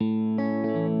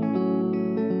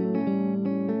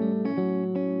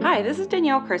Hi, this is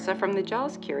Danielle Krissa from the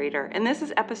JAWS Curator, and this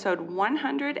is episode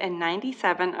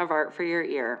 197 of Art for Your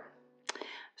Ear.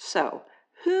 So,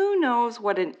 who knows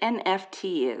what an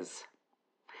NFT is?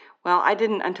 Well, I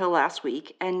didn't until last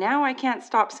week, and now I can't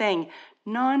stop saying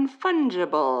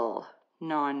non-fungible.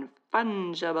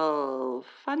 Non-fungible.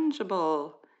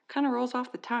 Fungible. Kind of rolls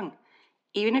off the tongue,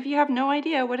 even if you have no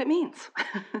idea what it means.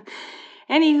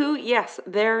 Anywho, yes,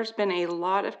 there's been a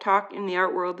lot of talk in the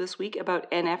art world this week about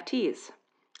NFTs.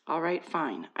 All right,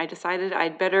 fine. I decided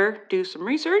I'd better do some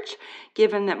research,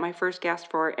 given that my first guess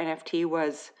for NFT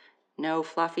was no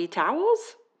fluffy towels.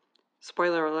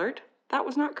 Spoiler alert, that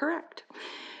was not correct.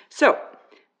 So,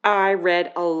 I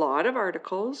read a lot of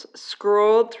articles,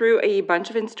 scrolled through a bunch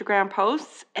of Instagram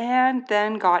posts, and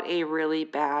then got a really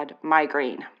bad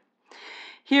migraine.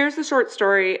 Here's the short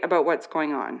story about what's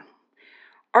going on.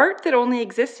 Art that only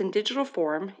exists in digital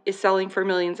form is selling for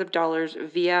millions of dollars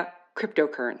via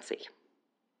cryptocurrency.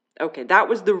 Okay, that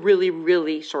was the really,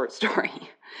 really short story.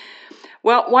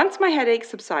 Well, once my headache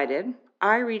subsided,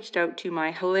 I reached out to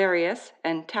my hilarious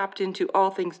and tapped into all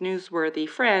things newsworthy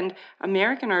friend,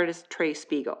 American artist Trey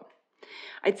Speegle.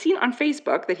 I'd seen on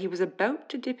Facebook that he was about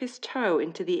to dip his toe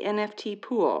into the NFT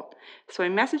pool, so I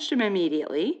messaged him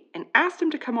immediately and asked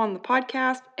him to come on the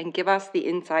podcast and give us the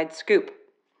inside scoop.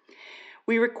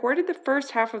 We recorded the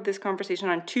first half of this conversation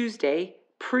on Tuesday,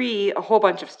 pre a whole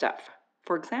bunch of stuff.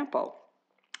 For example,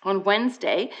 on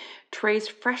Wednesday, Trey's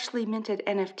freshly minted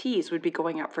NFTs would be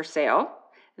going up for sale.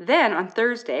 Then on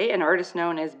Thursday, an artist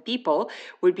known as Beeple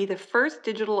would be the first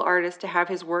digital artist to have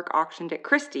his work auctioned at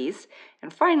Christie's.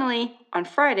 And finally, on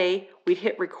Friday, we'd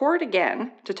hit record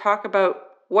again to talk about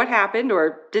what happened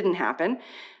or didn't happen.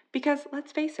 Because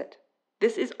let's face it,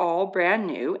 this is all brand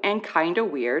new and kind of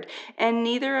weird, and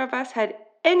neither of us had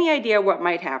any idea what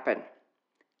might happen.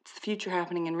 It's the future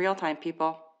happening in real time,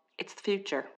 people. It's the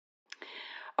future.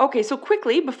 Okay, so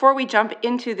quickly, before we jump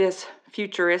into this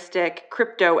futuristic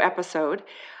crypto episode,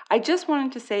 I just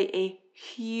wanted to say a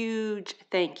huge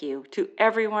thank you to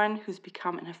everyone who's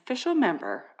become an official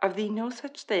member of the No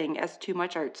Such Thing as Too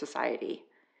Much Art Society.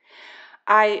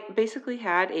 I basically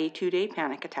had a 2-day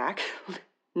panic attack,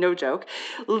 no joke,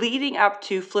 leading up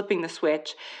to flipping the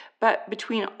switch, but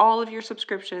between all of your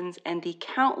subscriptions and the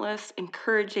countless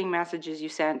encouraging messages you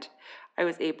sent, I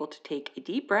was able to take a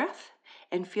deep breath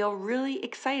and feel really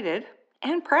excited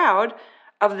and proud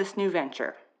of this new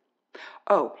venture.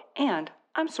 Oh, and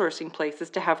I'm sourcing places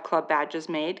to have club badges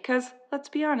made because, let's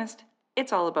be honest,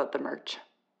 it's all about the merch.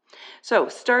 So,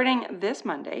 starting this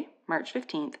Monday, March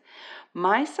 15th,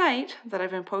 my site that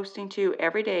I've been posting to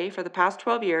every day for the past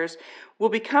 12 years will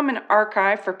become an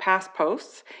archive for past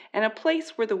posts and a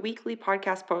place where the weekly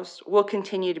podcast posts will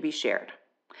continue to be shared.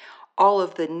 All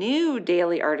of the new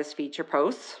daily artist feature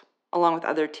posts, along with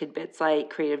other tidbits like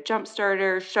creative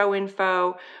jumpstarter, show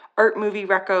info, art movie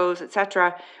recos,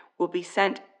 etc., will be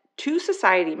sent to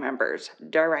society members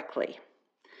directly.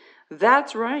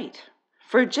 That's right.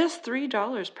 For just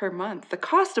 $3 per month, the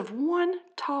cost of one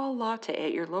tall latte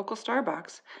at your local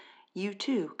Starbucks, you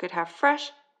too could have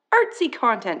fresh, artsy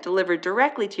content delivered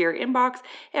directly to your inbox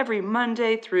every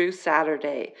Monday through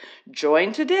Saturday.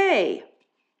 Join today.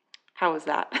 How was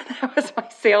that? That was my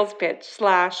sales pitch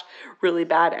 / really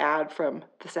bad ad from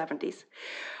the 70s.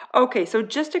 Okay, so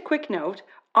just a quick note.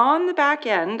 On the back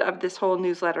end of this whole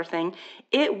newsletter thing,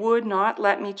 it would not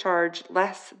let me charge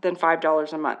less than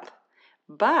 $5 a month.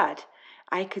 But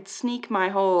I could sneak my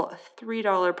whole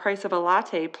 $3 price of a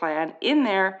latte plan in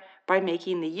there by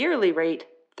making the yearly rate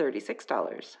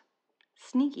 $36.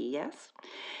 Sneaky, yes?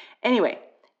 Anyway,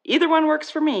 either one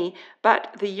works for me,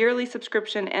 but the yearly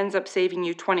subscription ends up saving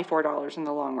you $24 in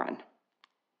the long run.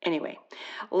 Anyway,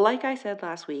 like I said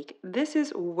last week, this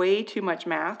is way too much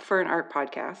math for an art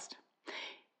podcast.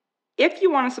 If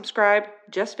you want to subscribe,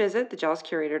 just visit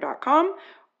thejawscurator.com,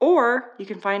 or you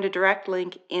can find a direct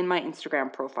link in my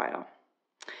Instagram profile.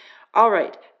 All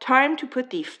right, time to put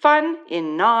the fun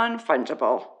in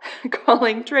non-fungible,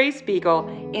 calling Trey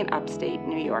Speegle in upstate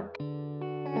New York.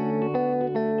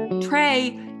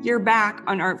 Trey, you're back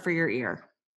on Art for Your Ear.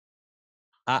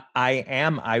 I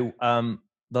am.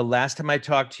 The last time I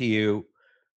talked to you,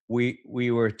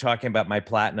 we were talking about my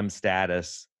platinum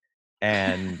status,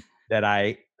 and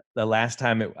that the last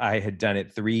time I had done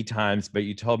it 3 times, but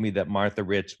you told me that Martha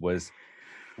Rich was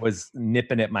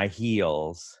nipping at my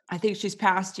heels. I think she's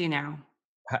past you now.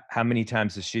 How many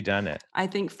times has she done it? I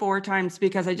think 4 times,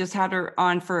 because I just had her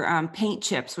on for paint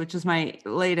chips, which is my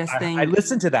latest thing. I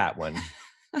listened to that one.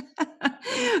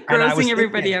 Grossing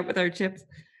everybody up with our chips.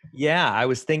 Yeah, I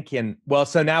was thinking, well,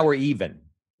 so now we're even.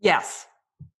 Yes.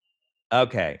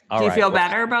 Okay. All right. Do you feel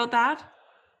better about that?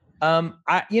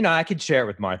 I could share it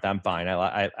with Martha. I'm fine.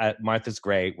 Martha's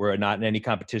great. We're not in any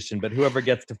competition, but whoever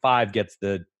gets to 5 gets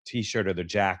the T-shirt or the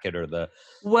jacket or the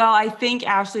Well, I think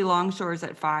Ashley Longshore's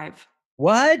at 5.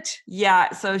 what?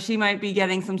 Yeah, so she might be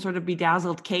getting some sort of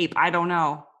bedazzled cape. I don't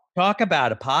know. Talk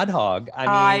about a pod hog. I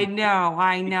I mean, know.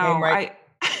 she came right.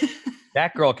 I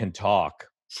That girl can talk.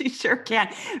 She sure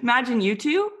can. Imagine you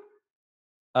two.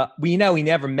 We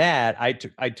never met. I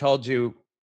told you,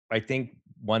 I think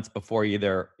once before,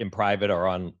 either in private or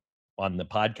on the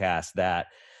podcast, that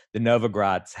the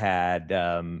Novigrads had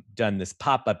done this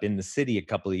pop up in the city a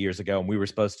couple of years ago, and we were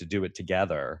supposed to do it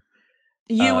together.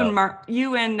 You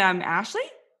and Ashley?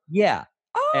 Yeah,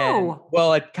 and Oh.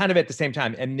 well, kind of at the same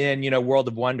time. And then World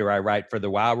of Wonder, I write for the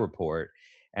Wow Report,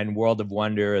 and World of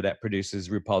Wonder that produces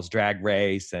RuPaul's Drag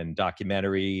Race and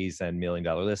documentaries and Million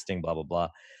Dollar Listing, blah blah blah.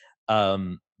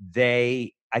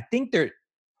 I think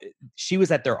she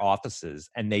was at their offices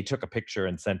and they took a picture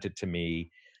and sent it to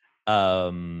me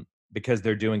because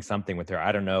they're doing something with her.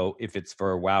 I don't know if it's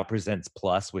for Wow Presents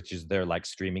Plus, which is their like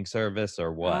streaming service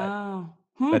or what, Oh.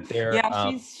 but they're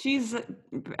Yeah, she's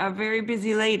a very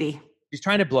busy lady. she's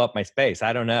trying to blow up my space.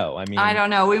 I don't know. I I mean, don't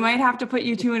know. We might have to put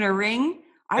you two in a ring.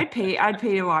 I'd pay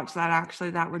to watch that,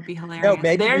 actually. That would be no,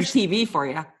 hilarious. There's TV for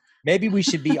you. maybe we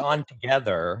should be on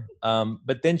together.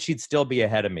 But then she'd still be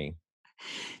ahead of me.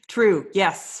 True.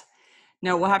 Yes.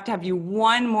 No, we'll have to have you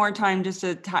one more time just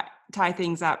to tie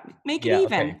things up. Make it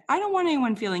even. Okay. I don't want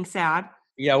anyone feeling sad.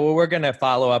 Yeah, well, we're gonna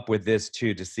follow up with this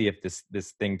too to see if this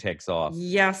thing takes off.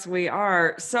 Yes, we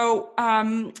are. So,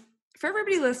 for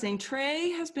everybody listening, Trey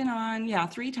has been on,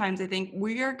 3 times, I think.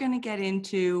 We are going to get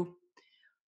into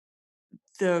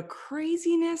the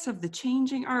craziness of the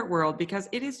changing art world because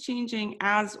it is changing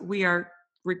as we are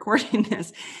recording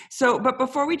this. So, but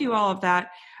before we do all of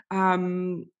that,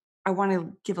 I want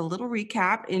to give a little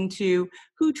recap into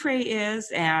who Trey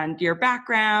is and your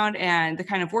background and the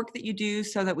kind of work that you do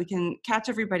so that we can catch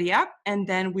everybody up, and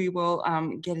then we will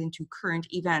get into current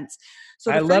events.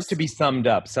 So I love to be summed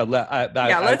up. So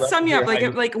let's sum you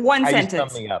up like one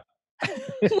sentence. Sum me up.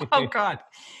 Oh God,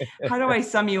 how do I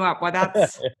sum you up? Well,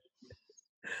 that's,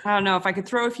 I don't know. If I could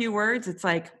throw a few words, it's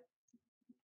like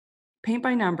paint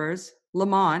by numbers,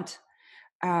 Lamont.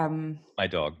 My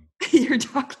dog. Your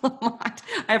dog, Lamont.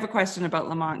 I have a question about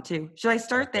Lamont too. Should I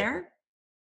start there?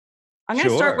 I'm going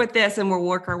to start with this and we'll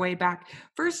work our way back.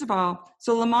 First of all,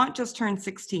 so Lamont just turned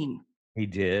 16. He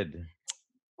did.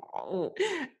 Oh.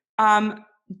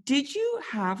 Did you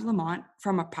have Lamont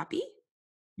from a puppy?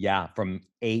 Yeah, from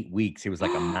 8 weeks. He was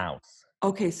like a mouse.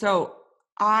 Okay, so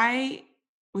I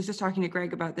was just talking to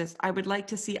Greg about this. I would like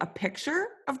to see a picture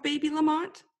of baby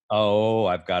Lamont. Oh,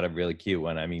 I've got a really cute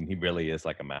one. I mean, he really is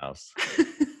like a mouse.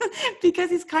 Because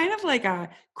he's kind of like a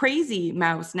crazy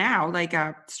mouse now, like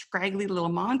a scraggly little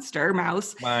monster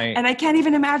mouse. And I can't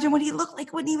even imagine what he looked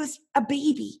like when he was a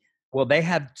baby. Well, they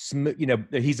have,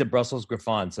 he's a Brussels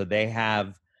Griffon. So they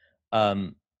have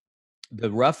the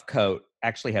rough coat,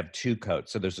 actually have 2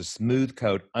 coats. So there's a smooth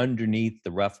coat underneath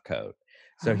the rough coat.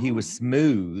 So he was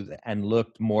smooth and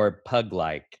looked more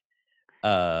pug-like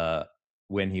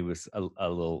when he was a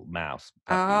little mouse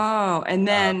puppy. Oh, and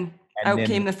then out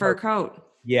came the fur coat.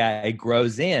 Yeah, it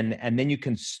grows in, and then you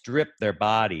can strip their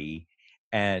body,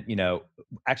 and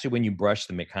actually when you brush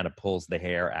them, it kind of pulls the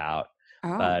hair out.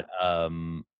 But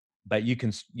you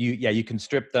can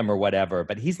strip them or whatever.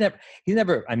 But he's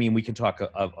never. I mean, we can talk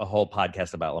a whole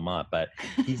podcast about Lamont, but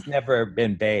he's never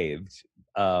been bathed.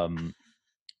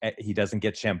 He doesn't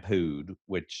get shampooed,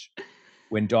 which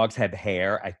when dogs have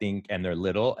hair, I think, and they're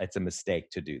little, it's a mistake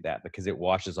to do that because it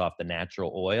washes off the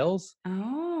natural oils.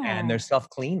 And they're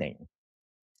self-cleaning.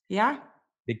 Yeah.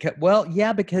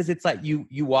 Because it's like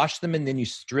you wash them and then you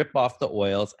strip off the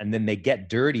oils and then they get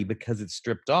dirty because it's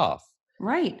stripped off.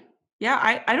 Right.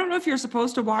 Yeah. I don't know if you're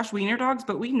supposed to wash wiener dogs,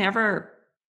 but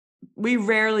we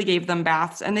rarely gave them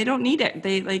baths and they don't need it.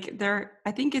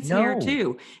 I think it's hair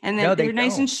too. And they're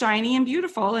nice and shiny and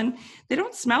beautiful and they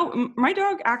don't smell. My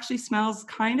dog actually smells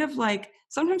kind of like,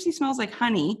 sometimes he smells like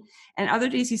honey and other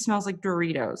days he smells like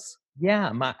Doritos.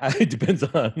 Yeah, it depends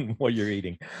on what you're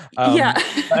eating.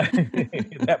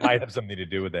 That might have something to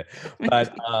do with it.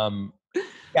 But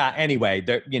yeah, anyway,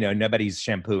 nobody's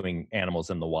shampooing animals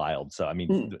in the wild. So, I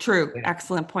mean. True.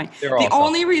 Excellent point. The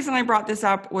only reason I brought this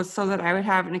up was so that I would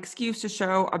have an excuse to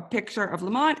show a picture of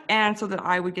Lamont and so that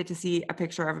I would get to see a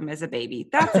picture of him as a baby.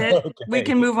 That's it. Okay. We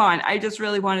can move on. I just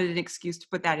really wanted an excuse to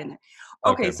put that in there.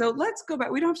 Okay, so let's go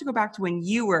back. We don't have to go back to when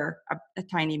you were a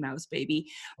tiny mouse baby,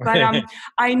 but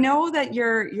I know that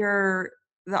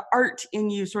the art in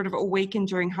you sort of awakened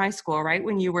during high school, right?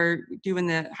 When you were doing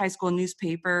the high school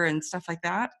newspaper and stuff like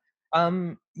that.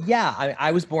 Yeah,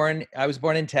 I was born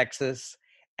in Texas,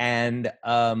 and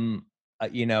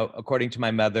you know, according to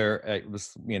my mother, it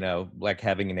was, you know, like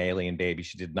having an alien baby.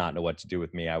 She did not know what to do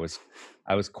with me. I was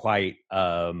quite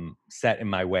set in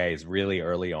my ways really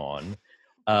early on.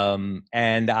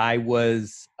 And I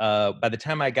was by the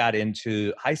time I got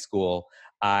into high school,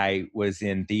 I was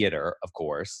in theater, of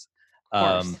course.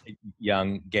 Of course. A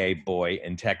young gay boy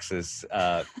in Texas,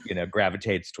 you know,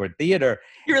 gravitates toward theater.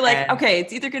 You're like, And okay,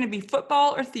 it's either going to be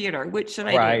football or theater. Which should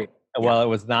I do? right. Yeah. Well, it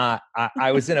was not.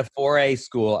 I was in a 4A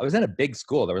school. I was in a big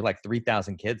school. There were like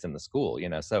 3,000 kids in the school, you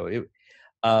know. So it,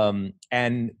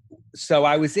 and so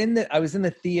I was in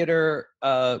the theater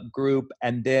group,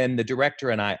 and then the director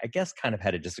and I guess, kind of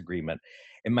had a disagreement.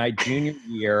 In my junior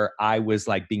year, I was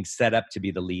like being set up to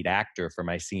be the lead actor for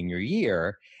my senior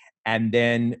year, and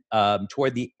then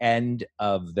toward the end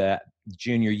of the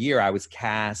junior year, I was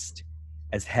cast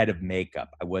as head of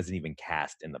makeup. I wasn't even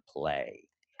cast in the play,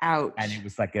 and it Ouch.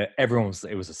 was like everyone was,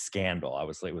 it was a scandal. I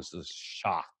was like, it was a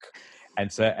shock.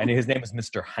 And so, and his name was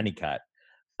Mr. Honeycutt.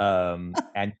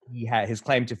 And he had, his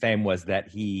claim to fame was that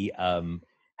he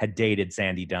had dated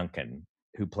Sandy Duncan,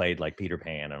 who played like Peter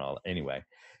Pan and all. Anyway,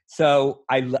 so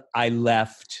I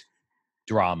left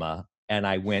drama and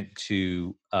I went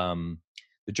to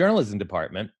the journalism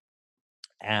department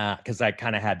because I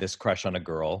kind of had this crush on a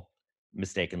girl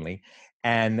mistakenly,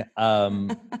 and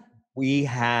we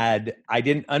had, I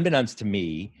didn't, unbeknownst to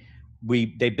me,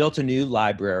 they built a new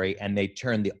library and they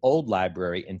turned the old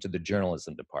library into the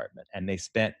journalism department, and they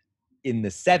spent in the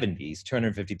 70s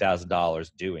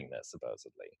 $250,000 doing this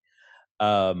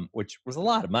supposedly, which was a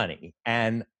lot of money.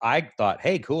 And I thought,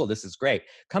 hey, cool, this is great.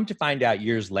 Come to find out,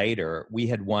 years later, we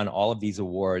had won all of these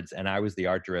awards, and I was the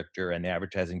art director and the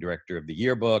advertising director of the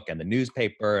yearbook and the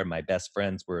newspaper, and my best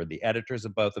friends were the editors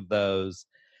of both of those.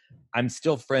 I'm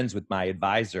still friends with my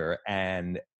advisor,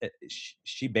 and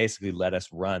she basically let us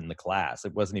run the class.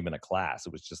 It wasn't even a class.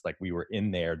 It was just like we were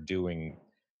in there doing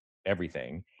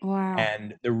everything. Wow.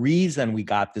 And the reason we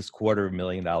got this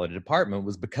 $250,000 department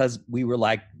was because we were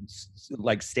like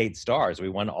state stars. We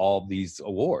won all these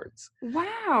awards.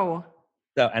 Wow.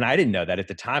 So, and I didn't know that at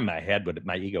the time. My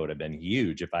ego would have been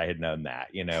huge if I had known that,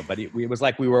 you know. But it was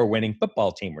like we were a winning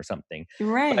football team or something. But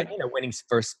Right. you know, winning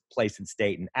first place in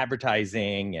state in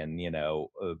advertising and, you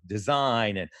know,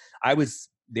 design. And I was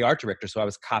the art director, so I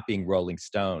was copying Rolling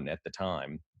Stone at the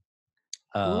time.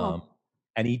 Um, Cool.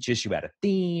 and each issue had a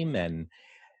theme, and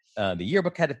the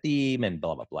yearbook had a theme, and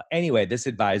blah blah blah. Anyway, this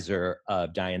advisor,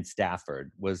 Diane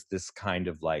Stafford, was this kind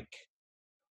of like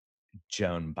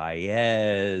Joan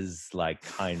Baez, like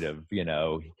kind of, you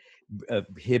know,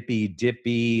 hippy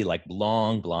dippy, like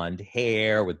long blonde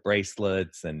hair with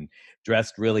bracelets and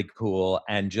dressed really cool,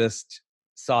 and just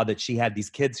saw that she had these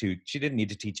kids who she didn't need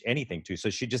to teach anything to. So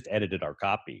she just edited our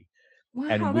copy. Wow,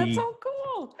 And that's so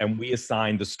cool. we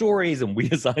assigned the stories and we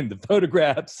assigned the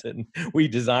photographs and we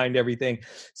designed everything.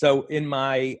 So in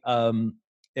my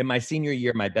senior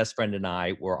year, my best friend and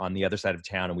I were on the other side of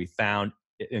town, and we found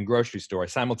in grocery store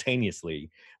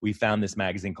simultaneously, we found this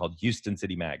magazine called Houston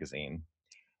City Magazine,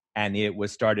 and it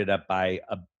was started up by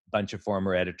a bunch of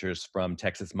former editors from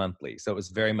Texas Monthly. So it was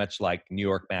very much like New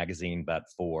York Magazine, but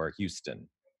for Houston.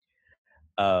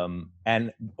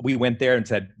 And we went there and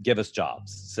said, give us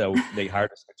jobs. So they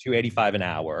hired us for $285 an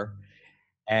hour.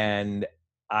 And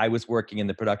I was working in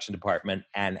the production department.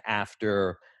 And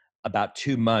after about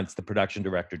 2 months, the production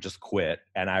director just quit.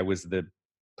 And I was the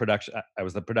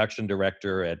production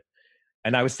director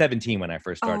and I was 17 when I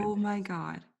first started. Oh my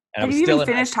God. And I Have was you even still in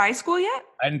high finished high school yet?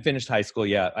 I hadn't finished high school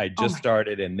yet. I Oh just my.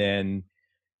 started, and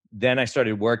then I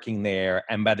started working there.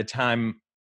 And by the time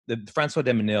Francois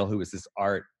de Menil, who was this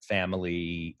art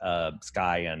family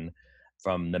scion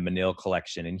from the Menil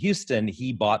collection in Houston,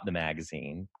 he bought the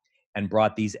magazine and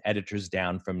brought these editors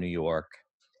down from New York.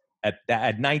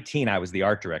 At 19, I was the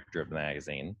art director of the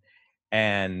magazine,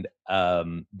 and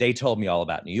they told me all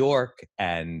about New York.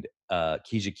 And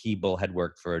Keisha Keeble had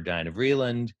worked for Diana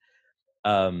Vreeland.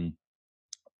 Um,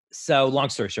 so long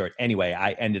story short, anyway,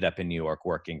 I ended up in New York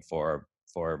working for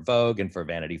Vogue and for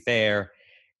Vanity Fair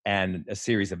and a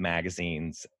series of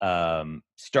magazines,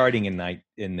 starting in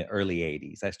the early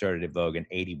 80s. I started at Vogue in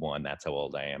 81. That's how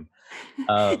old I am.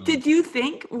 Did you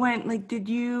think when, like, did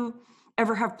you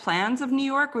ever have plans of New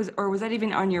York, or was that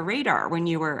even on your radar when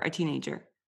you were a teenager?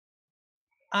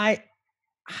 I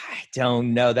I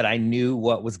don't know that I knew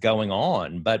what was going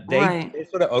on, but Right. they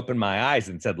sort of opened my eyes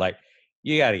and said, like,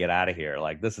 you got to get out of here.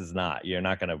 Like, this is not, you're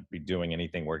not going to be doing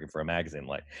anything working for a magazine.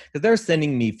 Like, because they're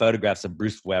sending me photographs of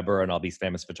Bruce Weber and all these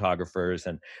famous photographers.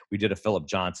 And we did a Philip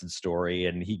Johnson story,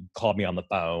 and he called me on the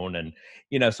phone. And,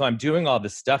 you know, so I'm doing all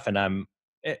this stuff, and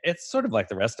it's sort of like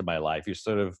the rest of my life. You're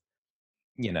sort of,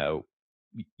 you know,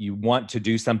 you want to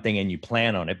do something and you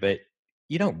plan on it, but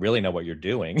you don't really know what you're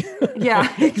doing.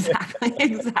 Yeah, exactly,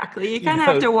 exactly. You You kind of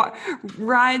have know, to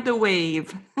ride the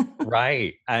wave.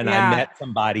 right. And I Yeah. met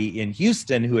somebody in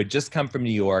Houston who had just come from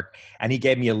New York, and he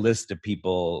gave me a list of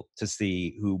people to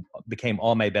see who became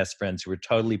all my best friends who were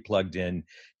totally plugged in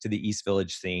to the East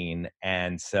Village scene.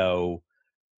 And so,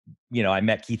 I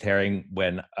met Keith Haring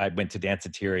when I went to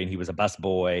Danceteria, and he was a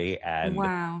busboy, and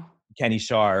Wow. Kenny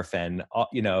Scharf, and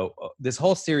this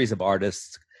whole series of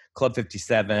artists, Club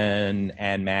 57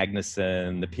 and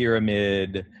Magnuson, The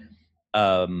Pyramid.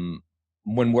 Um,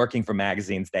 when working for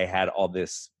magazines, they had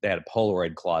they had a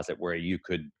Polaroid closet where you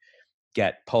could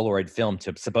get Polaroid film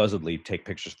to supposedly take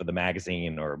pictures for the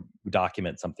magazine or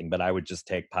document something, but I would just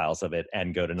take piles of it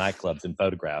and go to nightclubs and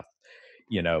photograph,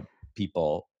 you know,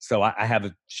 people. So I have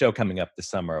a show coming up this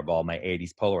summer of all my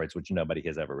 80s Polaroids, which nobody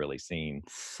has ever really seen.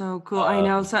 So cool. I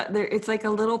know. Um, So there, it's like a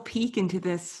little peek into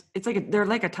this. It's like they're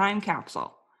like a time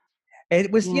capsule. it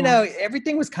was, You know.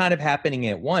 everything was kind of happening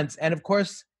at once. And of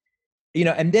course,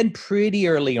 and then pretty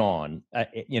early on,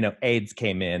 AIDS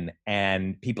came in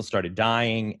and people started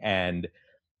dying, and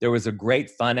there was a great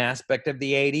fun aspect of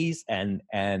the 80s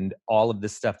and all of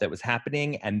this stuff that was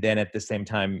happening. And then at the same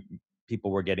time,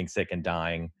 people were getting sick and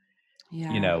dying, you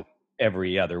Yeah. know,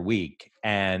 every other week.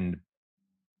 And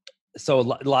so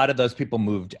a lot of those people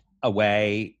moved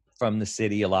away from the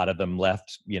city. A lot of them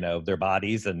left, their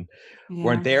bodies and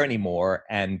weren't Yeah. there anymore,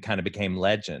 and kind of became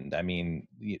legend. I mean,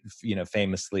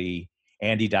 famously,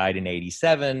 Andy died in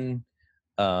 87.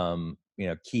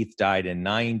 Keith died in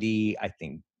 90. I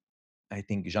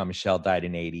think Jean-Michel died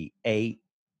in 88.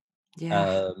 Yeah.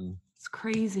 Um, It's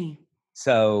crazy.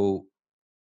 so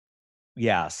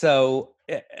yeah, so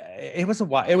it was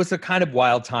it was a kind of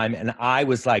wild time, and I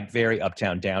was like very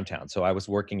uptown downtown. So I was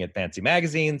working at fancy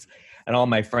magazines, and all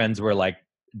my friends were like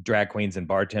drag queens and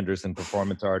bartenders and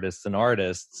performance artists and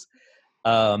artists.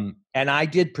 And I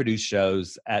did produce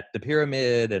shows at the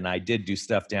Pyramid, and I did do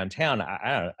stuff downtown.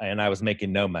 And I was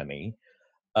making no money.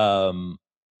 Um,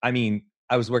 I mean,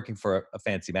 I was working for a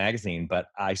fancy magazine, but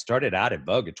I started out at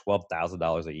Vogue at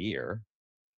 $12,000 a year.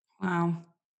 Wow.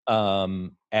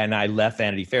 And I left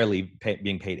Vanity Fair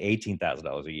being paid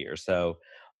 $18,000 a year. So,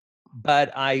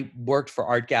 but I worked for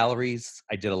art galleries.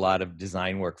 I did a lot of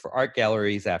design work for art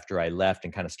galleries after I left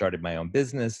and kind of started my own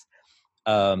business.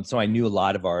 So I knew a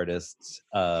lot of artists,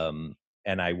 and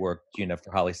I worked,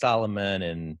 for Holly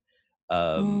Solomon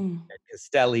Mm. and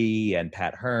Castelli and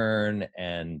Pat Hearn.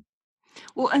 And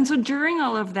Well, and so during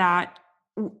all of that,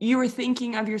 you were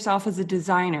thinking of yourself as a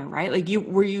designer, right? Like you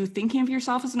were you thinking of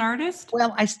yourself as an artist?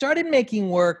 well, I started making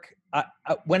work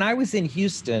when I was in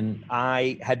Houston.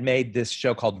 I had made this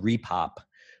show called Repop,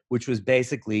 which was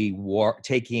basically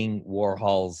taking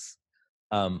Warhol's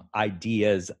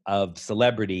ideas of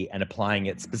celebrity and applying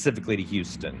it specifically to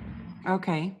Houston.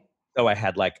 Okay. So I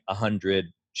had like 100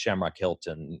 Shamrock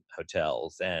Hilton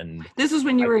hotels, and This was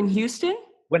when you I, were in Houston?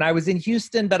 when I was in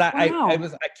Houston, but Wow. I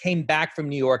came back from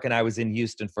New York and I was in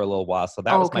Houston for a little while. So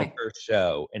that Oh, was my okay. first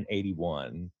show in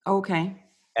 81. Okay.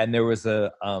 And there was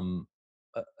a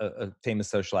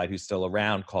famous socialite who's still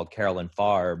around called Carolyn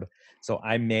Farb. So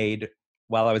I made,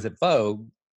 while I was at Vogue,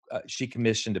 she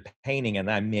commissioned a painting, and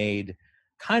I made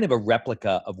kind of a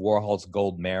replica of Warhol's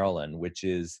Gold Marilyn, which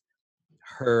is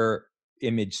her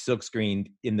image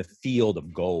silkscreened in the field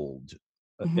of gold,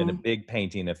 in a Mm-hmm. big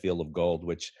painting, a field of gold,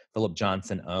 which Philip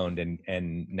Johnson owned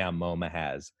and now MoMA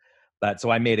has. But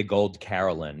so I made a gold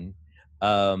Carolyn.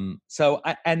 And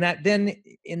that then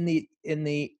in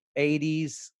the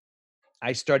 80s,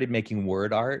 I started making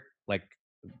word art, like,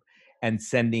 and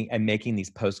sending and making these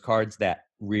postcards that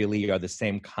really are the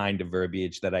same kind of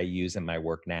verbiage that I use in my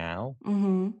work now.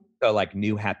 Mm-hmm. So like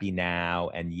New Happy Now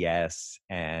and Yes.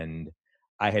 And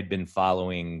I had been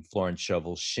following Florence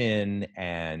Scovel Shinn,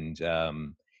 and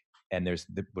there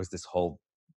was this whole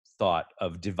thought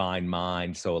of divine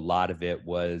mind. So a lot of it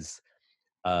was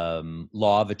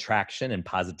law of attraction and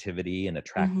positivity and Mm-hmm.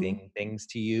 attracting things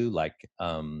to you. Like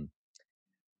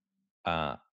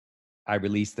uh, I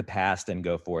release the past and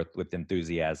go forth with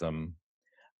enthusiasm.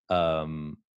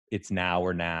 Um, it's now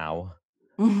or now.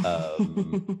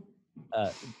 Um,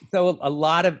 uh, so a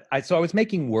lot of so I was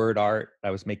making word art. I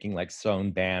was making like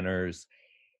sewn banners.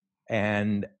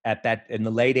 And in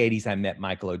the late 80s, I met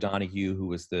Michael O'Donoghue, who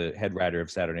was the head writer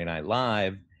of Saturday Night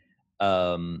Live.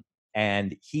 Um,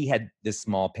 and he had this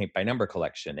small paint by number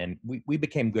collection, and we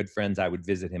became good friends. I would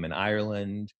visit him in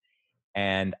Ireland,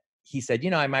 and he said,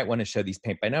 I might want to show these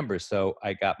paint by numbers. So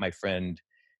I got my friend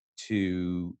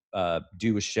to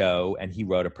do a show, and he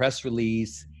wrote a press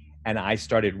release, And I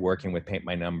started working with Paint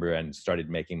by Number and started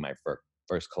making my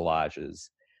first collages.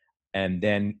 And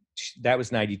then that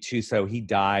was 92. So he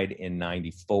died in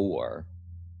 94.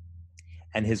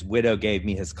 And his widow gave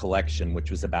me his collection, which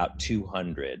was about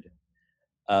 200.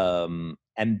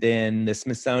 And then the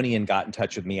Smithsonian got in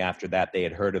touch with me after that. They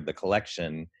had heard of the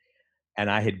collection, and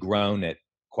I had grown it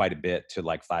quite a bit to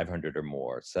like 500 or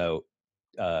more. So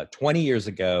 20 years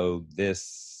ago,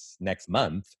 this next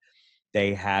month,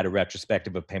 they had a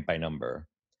retrospective of Paint by Number.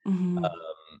 Mm-hmm.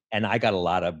 And I got a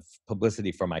lot of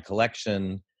publicity for my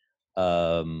collection.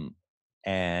 And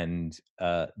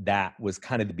that was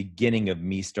kind of the beginning of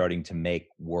me starting to make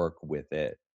work with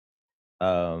it.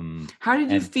 How did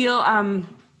you And feel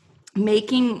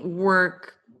making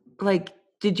work? Like,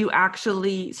 did you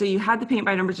actually, so you had the paint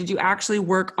by numbers, did you actually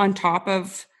work on top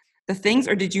of the things,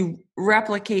 or did you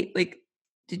replicate, like,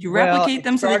 did you well, replicate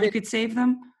them so that you could save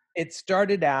them? it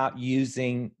started out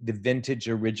using the vintage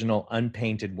original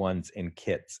unpainted ones in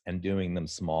kits and doing them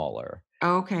smaller.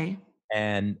 Okay.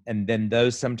 And then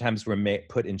those sometimes were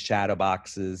put in shadow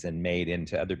boxes and made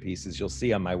into other pieces. You'll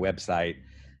see on my website,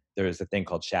 there's a thing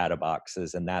called shadow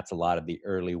boxes, and that's a lot of the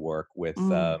early work with,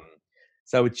 Mm,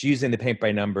 so it's using the paint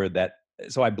by number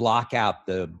so I block out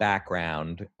the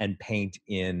background and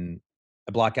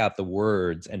I block out the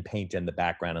words and paint in the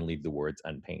background and leave the words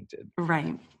unpainted.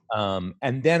 right.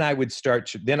 And then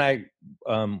then I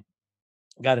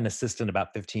got an assistant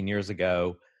about 15 years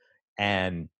ago,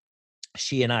 and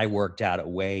she and I worked out a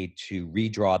way to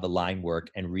redraw the line work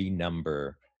and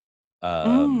renumber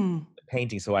Mm, the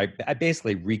painting. So I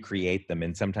basically recreate them,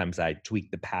 and sometimes I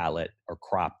tweak the palette or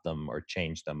crop them or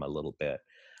change them a little bit.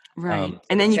 right. So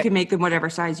And then you can make them whatever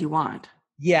size you want.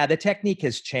 yeah, the technique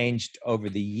has changed over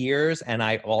the years, and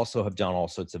I also have done all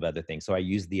sorts of other things. So I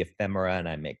use the ephemera and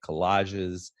I make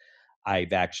collages.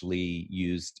 I've actually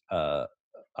used a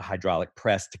hydraulic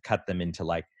press to cut them into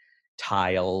like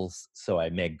tiles. So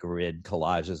I make grid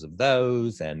collages of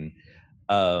those, and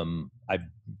I've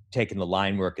taken the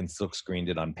line work and silk screened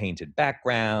it on painted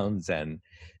backgrounds. And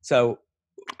so,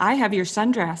 I have your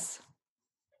sundress.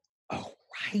 oh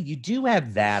right, you do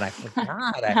have that. I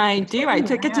forgot. I Which one do. I do you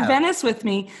took it to have? Venice with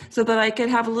me so that I could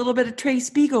have a little bit of Trey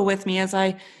Speegle with me as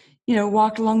I,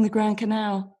 walked along the Grand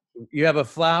Canal. You have a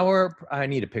flower. I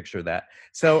need a picture of that.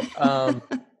 So,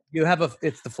 you have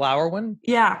it's the flower one.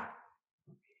 Yeah.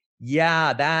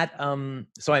 Yeah, that.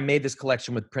 So I made this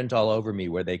collection with Print All Over Me,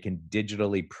 where they can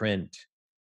digitally print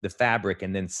the fabric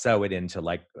and then sew it into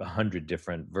like 100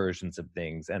 different versions of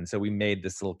things. And so we made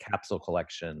this little capsule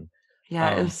collection.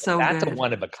 Yeah, it was so That's a good.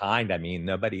 one of a kind. I mean,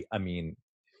 nobody. I mean,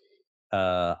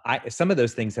 some of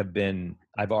those things I've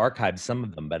archived some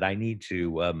of them, but I need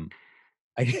to.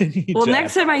 I need Well, to.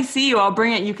 next time I see you, I'll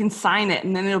bring it. You can sign it,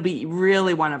 and then it'll be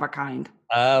really one of a kind.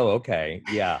 Oh, okay.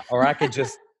 Yeah. Or I could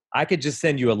just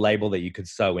send you a label that you could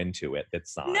sew into it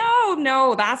that's signed. No,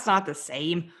 no, that's not the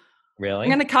same. I'm Really?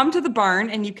 going to come to the barn,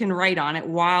 and you can write on it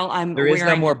while I'm There is no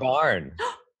wearing. more barn.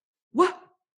 What?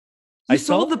 I You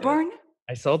sold sold the it. barn?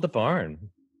 I sold the barn.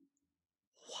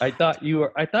 What? I thought you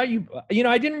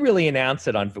I didn't really announce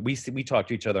it on we talk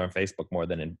to each other on Facebook more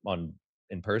than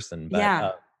in person, but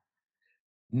Yeah.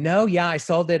 no, yeah, I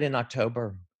sold it in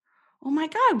October. Oh my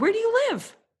God, where do you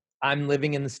live? I'm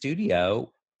living in the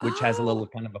studio, which has a little Oh,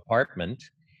 kind of apartment,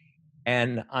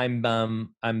 and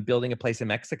I'm building a place in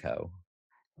Mexico,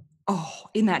 oh,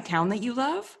 in that town that you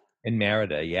love? in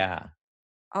Merida, yeah.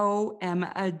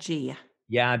 OMG.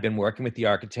 Yeah, I've been working with the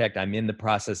architect. I'm in the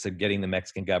process of getting the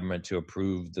Mexican government to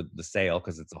approve the sale,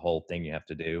 because it's a whole thing you have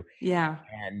to do. Yeah.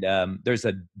 And there's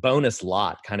a bonus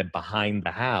lot kind of behind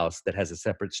the house that has a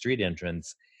separate street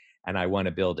entrance. And I want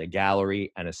to build a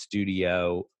gallery and a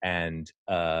studio and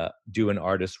do an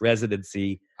artist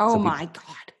residency. Oh So people my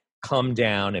God. come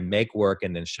down and make work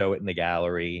and then show it in the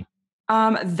gallery.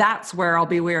 That's where I'll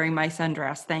be wearing my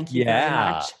sundress. Thank you very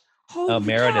Yeah. much. Holy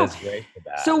Merida cow. is great for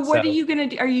So that. what are So you gonna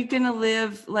do? Are you gonna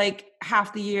live like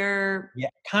half the year? yeah,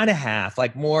 kind of half,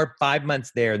 like more 5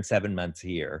 months there and 7 months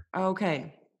here.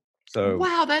 Okay. So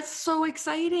Wow, that's so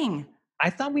exciting. I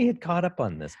thought we had caught up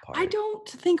on this I part. don't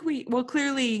think well,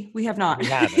 clearly we have not. We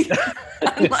haven't.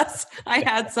 Unless I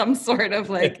had some sort of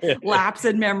like lapse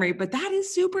in memory, but that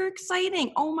is super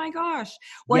exciting. Oh my gosh.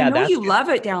 Well, I Yeah, know that's you love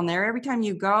it down there. Every time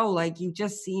you go, like you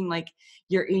just seem like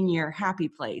you're in your happy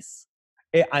place.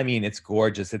 I mean, it's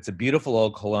gorgeous. It's a beautiful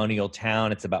old colonial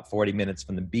town. It's about 40 minutes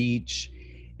from the beach.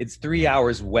 It's 3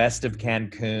 hours west of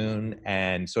Cancun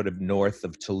and sort of north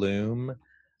of Tulum.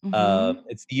 Hmm.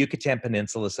 It's the Yucatan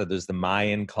Peninsula, so there's the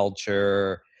Mayan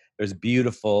culture. There's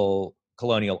beautiful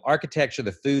colonial architecture.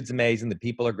 The food's amazing. The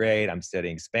people are great. I'm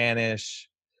studying Spanish.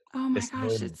 Oh my This gosh,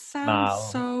 moon it sounds mile.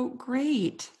 so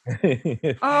great.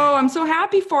 Oh, I'm so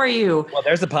happy for you. Well,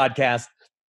 there's a podcast.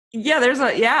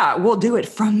 Yeah, we'll do it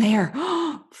from there.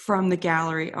 From the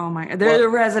gallery. Oh my, Well, the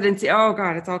residency. Oh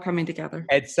God, it's all coming together.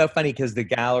 it's so funny because the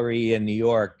gallery in New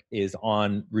York is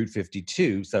on Route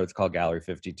 52, so it's called Gallery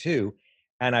 52.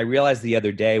 And I realized the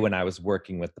other day when I was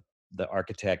working with the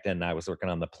architect and I was working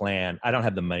on the plan, I don't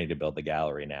have the money to build the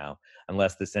gallery now,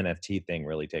 unless this NFT thing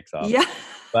really takes off. Yeah.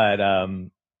 But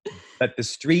the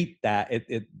street that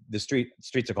the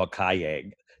streets are called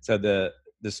Calle. So the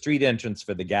street entrance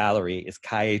for the gallery is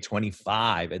Calle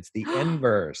 25. It's the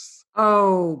inverse.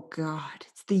 Oh God,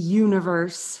 it's the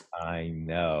universe. I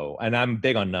know, and I'm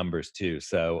big on numbers too.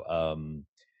 So I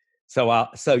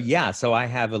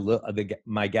have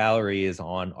my gallery is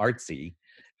on Artsy,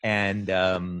 and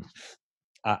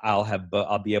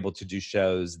I'll be able to do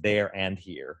shows there and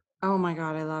here. Oh my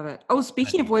God, I love it. Oh, I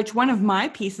speaking of mean, which, one of my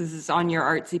pieces is on your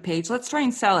Artsy page. Let's try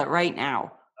and sell it right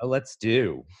now. oh, let's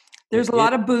do There's a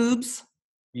lot of boobs.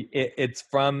 it's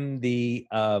from the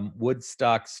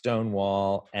Woodstock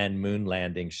Stonewall and Moon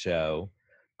Landing show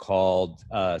called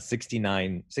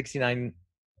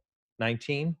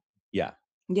 6919. Yeah.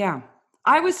 Yeah.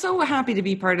 I was so happy to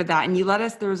be part of that. And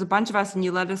there was a bunch of us, and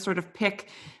you let us sort of pick,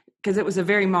 because it was a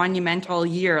very monumental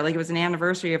year. Like, it was an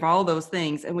anniversary of all those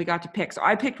things. And we got to pick. So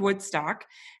I picked Woodstock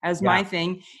as my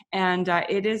thing. And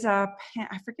it is I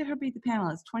forget how big the panel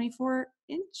is,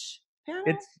 24-inch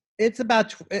panel? It's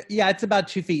about it's about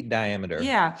 2 feet in diameter.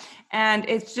 Yeah. And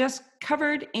it's just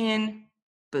covered in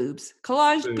boobs,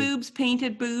 collaged boobs,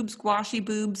 painted boobs, gouache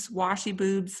boobs, washy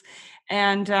boobs.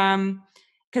 And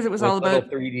because it was With all little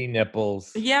about 3D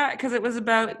nipples. yeah, because it was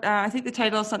about I think the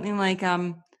title is something like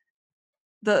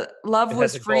the love It has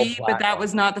was a gold free, but plaque that on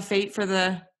was not the fate for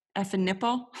the effing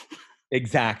nipple. it.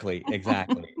 Exactly.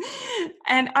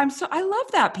 And I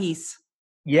love that piece.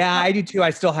 Yeah, I do too. I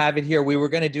still have it here. We were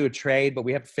going to do a trade, but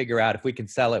we have to figure out if we can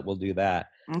sell it, we'll do that.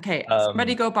 Okay,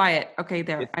 somebody go buy it. Okay,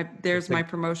 It, there's it's a my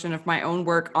promotion of my own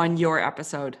work on your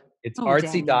episode. It's Oh,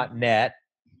 Daniel. artsy.net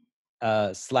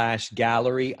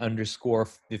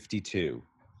 /gallery_52.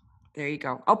 There you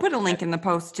go. I'll put a link in the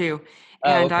post too. Oh,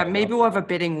 And okay. maybe we'll have a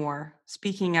bidding war.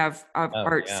 Speaking of Oh,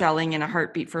 art yeah. selling in a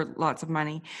heartbeat for lots of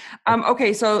money.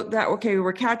 Okay,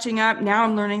 we're catching up. Now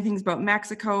I'm learning things about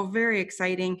Mexico. Very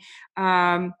exciting.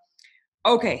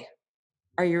 Okay,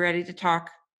 are you ready to talk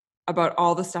about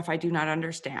all the stuff I do not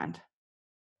understand?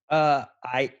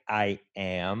 I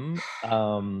am.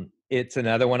 It's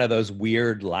another one of those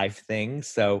weird life things.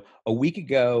 So a week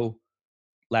ago,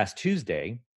 last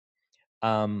Tuesday,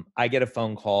 I get a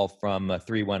phone call from a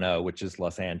 310, which is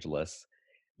Los Angeles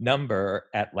number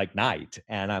at like night,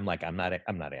 and I'm like, I'm not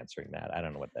answering that. I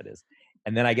don't know what that is.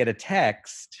 And then I get a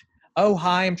text. Oh,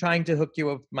 hi, I'm trying to hook you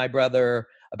up with my brother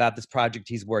about this project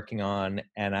he's working on.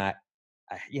 And I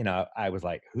was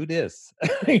like, who this?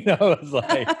 I was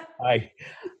like,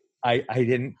 I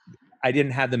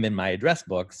didn't have them in my address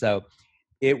book. So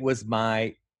it was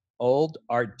my old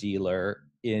art dealer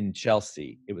in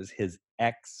Chelsea. It was his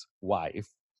ex-wife.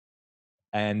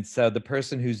 And so the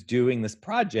person who's doing this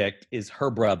project is her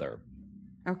brother.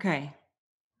 Okay.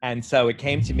 And so it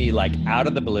came to me like out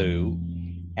of the blue.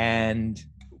 And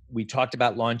we talked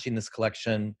about launching this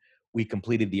collection. We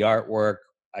completed the artwork.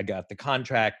 I got the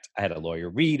contract. I had a lawyer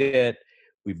read it.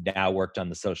 We've now worked on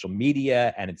the social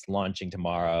media, and it's launching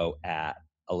tomorrow at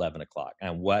 11 o'clock.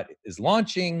 And what is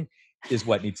launching is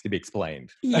what needs to be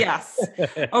explained. Yes.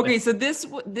 Okay, so this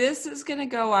is going to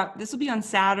go up. This will be on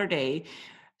Saturday.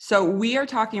 So we are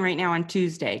talking right now on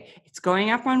Tuesday. It's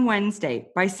going up on Wednesday.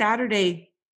 By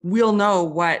Saturday, we'll know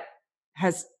what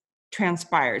has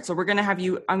transpired. So I'm going to have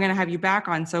you back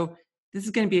on. So this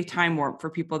is going to be a time warp for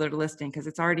people that are listening because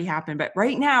it's already happened. But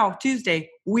right now,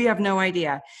 Tuesday, we have no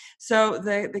idea. So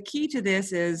the key to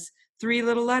this is 3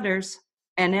 little letters,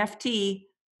 NFT,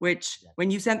 which when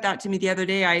you sent that to me the other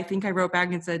day, I think I wrote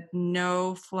back and said,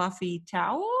 no fluffy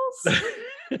towels.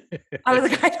 I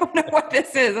was like, I don't know what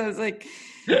this is. I was like,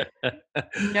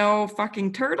 no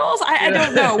fucking turtles. I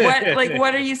don't know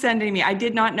what are you sending me? I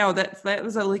did not know that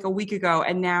was like a week ago.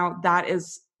 And now that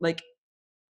is like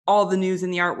all the news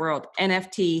in the art world,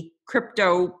 NFT,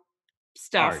 crypto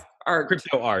stuff, art.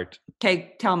 Crypto art.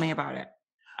 Okay. Tell me about it.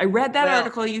 I read that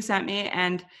article you sent me,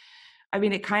 and I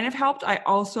mean, it kind of helped. I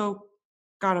also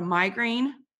got a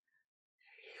migraine.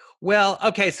 Well,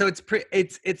 okay, so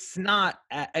it's not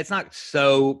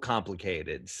so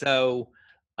complicated. So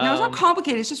No, it's not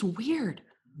complicated. It's just weird.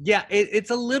 Yeah,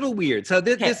 it's a little weird. So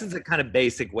this is a kind of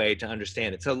basic way to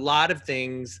understand it. So a lot of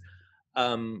things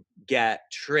get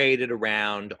traded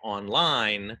around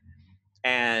online,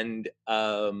 and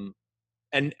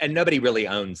and nobody really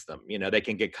owns them. You know, they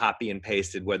can get copy and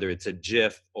pasted, whether it's a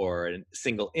GIF or a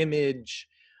single image.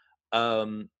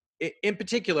 Um, in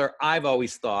particular, I've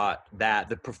always thought that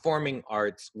the performing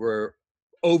arts were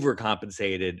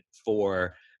overcompensated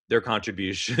for their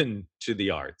contribution to the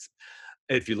arts.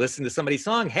 If you listen to somebody's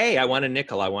song, hey, I want a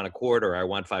nickel, I want a quarter, I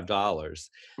want $5. If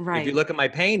you Right. look at my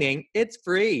painting, it's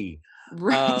free.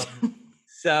 Right. Um,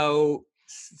 so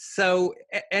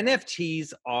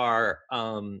NFTs are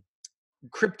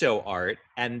crypto art,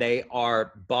 and they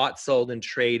are bought, sold, and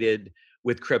traded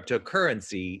with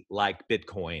cryptocurrency like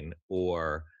Bitcoin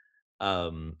or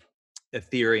um,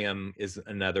 Ethereum is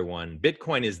another one.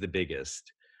 Bitcoin is the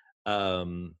biggest.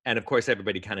 And of course,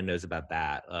 everybody kind of knows about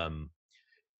that.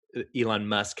 Elon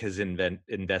Musk has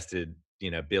invested,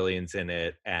 billions in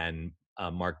it, and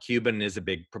Mark Cuban is a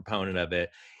big proponent of it.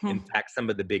 Hmm. In fact, some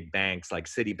of the big banks like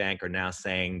Citibank are now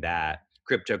saying that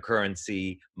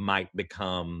cryptocurrency might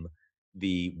become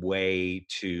the way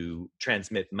to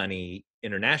transmit money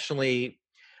internationally,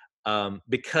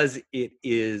 because it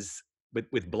is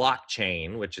with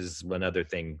blockchain, which is another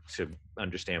thing to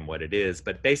understand what it is.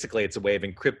 But basically, it's a way of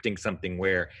encrypting something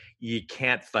where you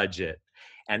can't fudge it.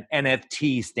 And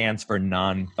NFT stands for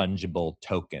non-fungible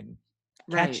token.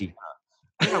 Right. Catchy.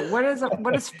 Yeah. What does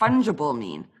fungible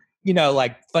mean?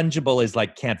 Like fungible is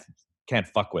like can't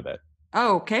fuck with it.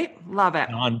 Oh, okay. Love it.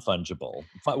 Non-fungible.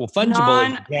 Well, fungible is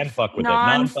Non you can fuck with it.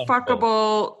 Non-fungible.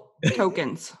 non-fuckable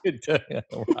tokens.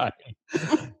 Right.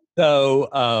 So,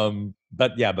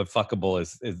 but fuckable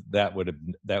is that would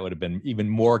have been even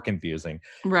more confusing.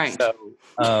 Right. So,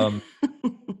 um,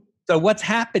 so what's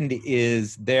happened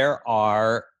is there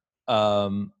are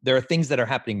things that are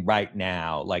happening right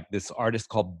now. Like this artist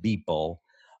called Beeple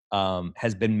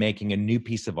has been making a new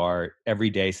piece of art every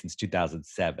day since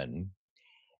 2007.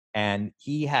 And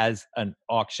he has an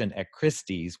auction at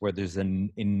Christie's where there's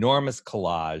an enormous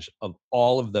collage of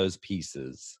all of those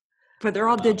pieces But they're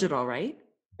all digital, right?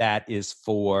 that is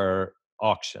for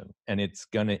auction. And it's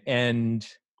going to end,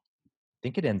 I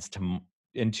think it ends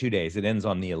in 2 days. It ends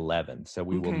on the 11th. So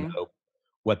we will Okay. know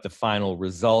what the final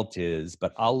result is.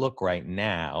 But I'll look right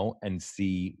now and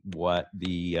see what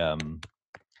I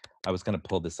was going to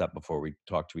pull this up before we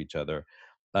talk to each other.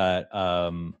 But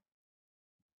I'll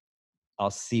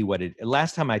see what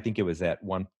last time I think it was at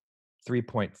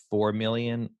 3.4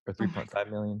 million or Oh my 3.5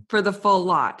 million. For the full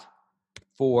lot.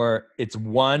 It's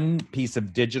one piece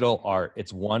of digital art.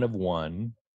 It's one of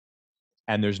one,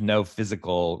 and there's no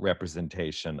physical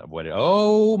representation of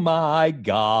oh my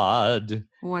God.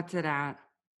 What's it at?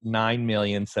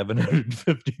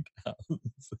 9,750,000.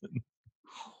 Holy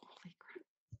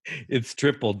crap. It's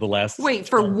tripled the last. Wait,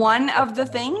 for one of the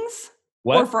things?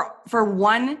 Or What? for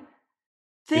one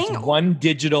It's thing? one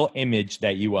digital image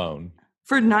that you own.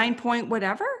 For 9 point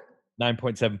whatever?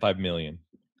 9.75 million.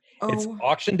 It's Oh.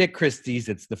 auctioned at Christie's.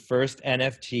 It's the first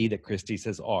NFT that Christie's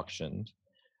has auctioned.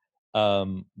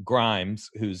 Grimes,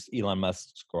 who's Elon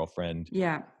Musk's girlfriend,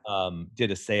 Yeah.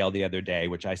 did a sale the other day,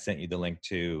 which I sent you the link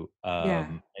to. Yeah.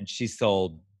 And she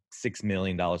sold $6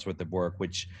 million worth of work,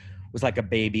 which was like a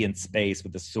baby in space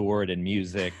with a sword and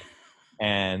music.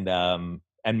 And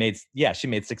she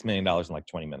made $6 million in like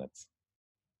 20 minutes.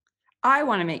 I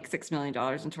want to make $6 million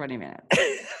in 20 minutes.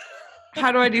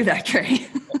 How do I do that, Trey?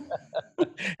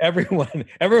 everyone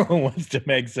wants to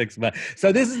make 6 months.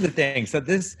 So this is the thing. So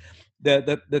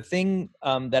the thing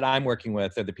that I'm working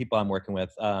with, or the people I'm working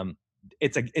with,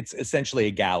 it's essentially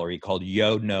a gallery called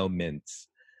Yo No Mints,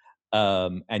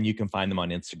 and you can find them on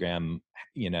Instagram,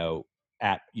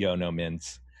 at Yo No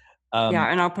Mints.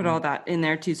 Yeah, and I'll put all that in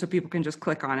there too, so people can just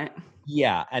click on it.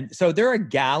 Yeah, and so they're a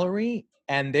gallery,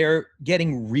 and they're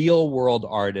getting real world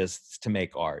artists to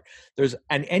make art.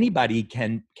 And anybody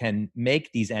can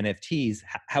make these NFTs.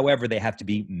 However, they have to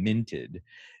be minted.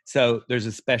 So there's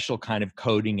a special kind of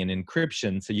coding and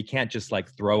encryption. So you can't just like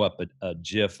throw up a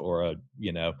GIF or a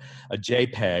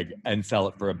JPEG and sell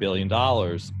it for $1 billion.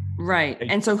 Right.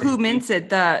 And so who mints it?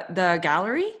 The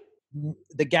gallery?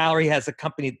 The gallery has a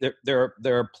company. There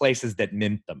are places that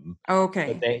mint them.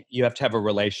 Okay. But you have to have a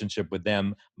relationship with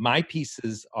them. My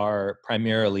pieces are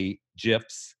primarily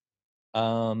GIFs.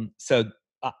 So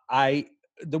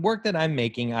the work that I'm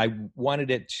making, I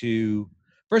wanted it to,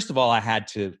 first of all, I had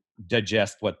to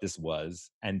digest what this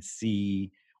was and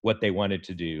see what they wanted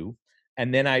to do.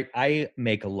 And then I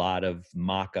make a lot of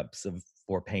mock-ups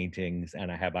for paintings, and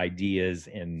I have ideas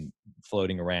and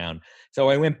floating around. So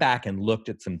I went back and looked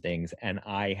at some things, and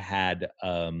I had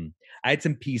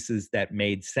some pieces that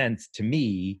made sense to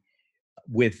me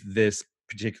with this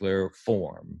particular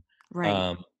form.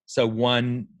 Right. So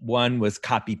one was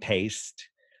copy paste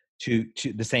to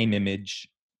the same image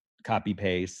copy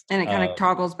paste. And it kind of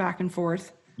toggles back and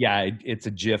forth. Yeah, it's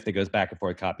a GIF that goes back and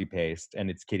forth, copy paste, and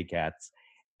it's kitty cats.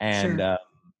 And Sure.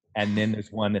 and then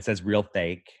there's one that says real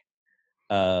fake.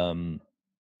 Um,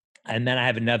 and then I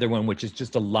have another one which is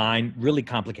just a line, really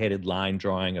complicated line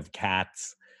drawing of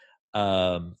cats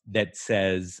that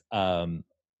says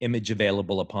image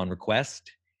available upon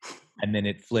request, and then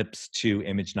it flips to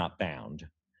image not found.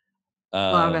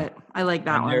 Love Um, it. I like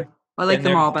that and one. I like then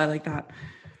them there, all, but I like that.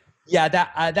 yeah,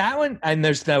 that one, and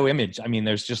there's no image. I mean,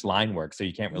 there's just line work, so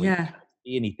you can't really Yeah.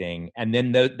 see anything. And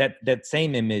then that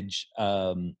same image,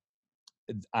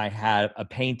 I had a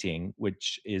painting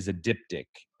which is a diptych,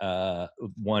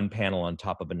 one panel on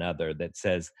top of another that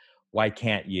says, "Why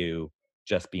can't you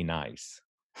just be nice?"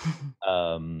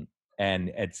 Um, and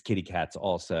it's kitty cats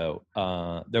also.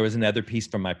 There was another piece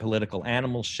from my political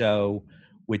animal show,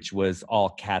 which was all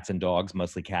cats and dogs,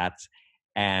 mostly cats.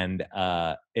 And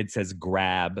it says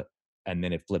grab, and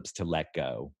then it flips to let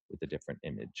go with a different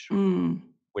image, Mm.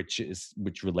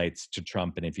 which relates to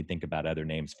Trump. And if you think about other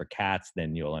names for cats,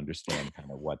 then you'll understand kind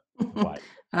of why.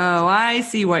 Oh, I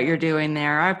see what you're doing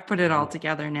there. I've put it all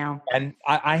together now. And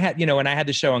I had, when I had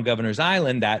the show on Governor's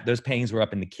Island, that those paintings were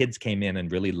up and the kids came in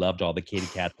and really loved all the kitty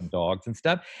cats and dogs and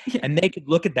stuff. Yeah. And they could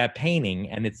look at that painting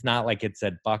and it's not like it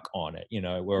said fuck on it,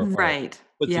 or Right.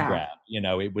 pussy Yeah.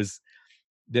 grab, it was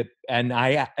that.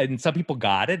 And some people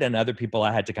got it and other people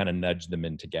I had to kind of nudge them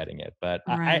into getting it. But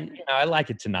Right. I like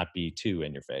it to not be too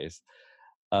in your face.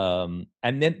 And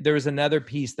then there was another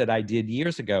piece that I did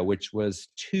years ago, which was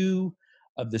two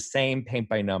of the same paint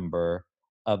by number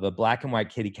of a black and white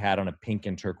kitty cat on a pink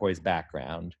and turquoise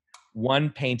background. One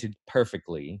painted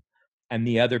perfectly, and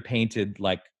the other painted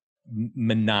like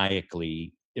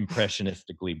maniacally,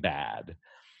 impressionistically bad.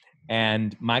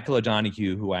 And Michael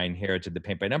O'Donoghue, who I inherited the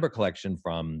paint by number collection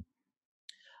from,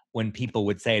 when people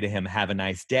would say to him, "Have a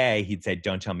nice day," he'd say,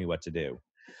 "Don't tell me what to do."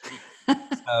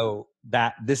 So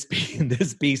that this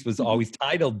piece was always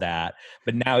titled that,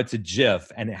 but now it's a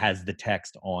GIF and it has the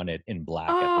text on it in black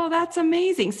at the. Oh, that's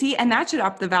amazing. See, and that should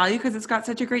up the value because it's got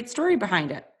such a great story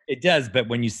behind it. It does, but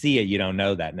when you see it, you don't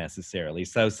know that necessarily.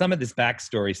 So some of this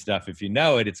backstory stuff, if you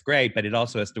know it, it's great, but it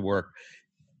also has to work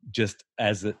just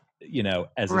as a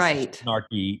as a Right.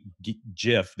 snarky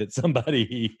GIF that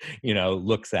somebody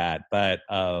looks at. But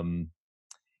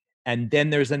and then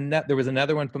there was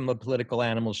another one from the Political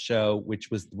Animals show,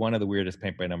 which was one of the weirdest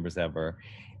paint by numbers ever.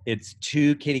 It's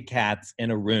two kitty cats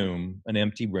in a room, an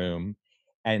empty room,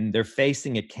 and they're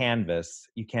facing a canvas.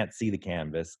 You can't see the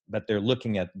canvas, but they're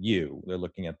looking at you. They're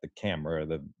looking at the camera or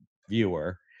the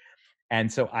viewer. And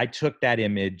so I took that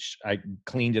image, I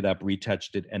cleaned it up,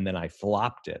 retouched it, and then I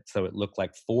flopped it. So it looked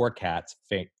like four cats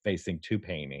facing two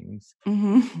paintings.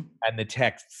 Mm-hmm. And the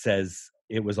text says,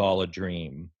 "It was all a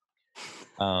dream."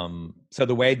 So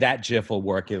the way that GIF will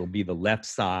work, it'll be the left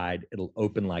side, it'll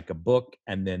open like a book,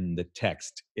 and then the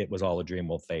text, "It was all a dream,"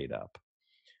 will fade up.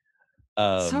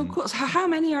 So Um, cool. So how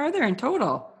many are there in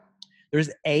total? there's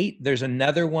 8. There's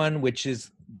another one, which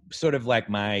is sort of like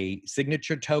my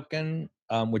signature token,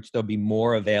 which there'll be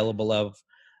more available of.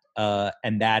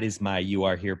 And that is my "You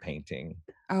Are Here" painting,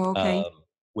 Oh, okay. um,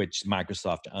 which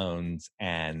Microsoft owns.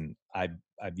 And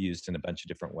I've used in a bunch of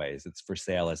different ways. It's for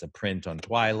sale as a print on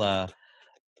Twyla.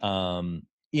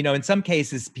 In some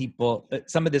cases,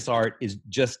 some of this art is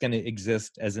just going to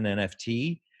exist as an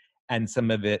NFT, and some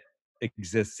of it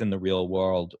exists in the real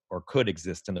world, or could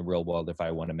exist in the real world if I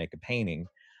want to make a painting.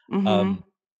 Mm-hmm. Um,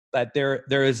 but there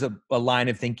is a line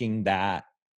of thinking that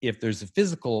if there's a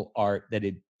physical art, that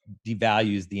it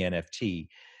devalues the NFT.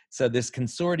 So this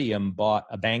consortium bought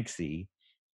a Banksy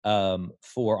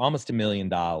for almost $1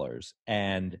 million,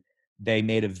 and they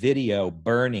made a video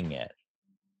burning it.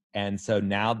 And so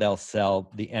now they'll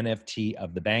sell the NFT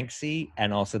of the Banksy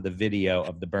and also the video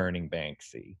of the burning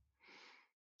Banksy.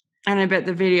 And I bet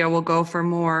the video will go for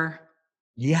more.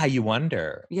 Yeah, you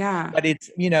wonder. Yeah. But it's,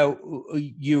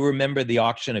 you remember the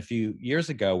auction a few years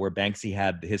ago where Banksy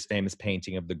had his famous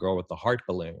painting of the girl with the heart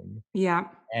balloon. Yeah.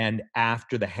 And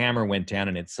after the hammer went down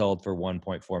and it sold for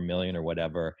 1.4 million or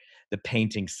whatever, the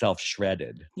painting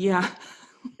self-shredded. Yeah.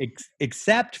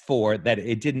 Except for that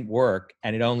it didn't work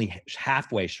and it only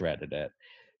halfway shredded it.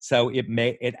 So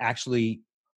they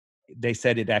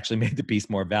said it actually made the piece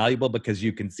more valuable because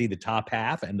you can see the top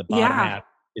half and the bottom Yeah. half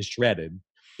is shredded.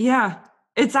 Yeah.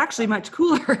 It's actually much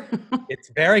cooler.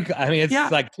 It's very, I mean, it's Yeah.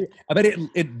 like, but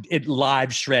it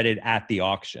live shredded at the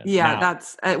auction. Yeah, Now,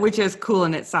 that's which is cool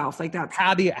in itself. Like that's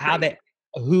great.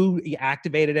 who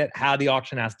activated it, how the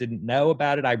auction house didn't know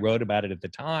about it. I wrote about it at the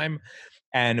time.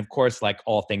 And of course, like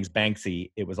all things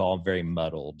Banksy, it was all very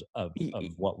muddled Y- of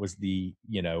y- what was the,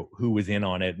 who was in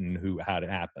on it and how it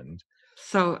happened.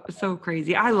 So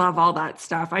crazy. I love all that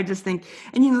stuff. I just think,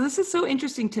 and this is so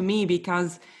interesting to me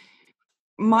because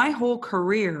my whole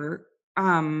career,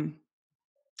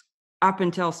 up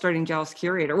until starting Jealous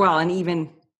Curator, well, and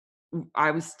even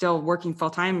I was still working full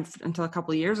time until a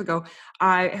couple of years ago,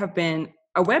 I have been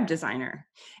a web designer.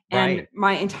 And Right.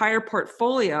 my entire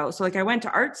portfolio, so like I went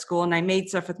to art school and I made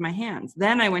stuff with my hands.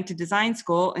 Then I went to design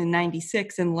school in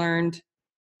 96 and learned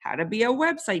how to be a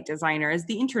website designer as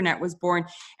the internet was born.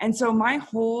 And so my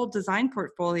whole design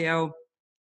portfolio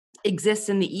exists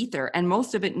in the ether, and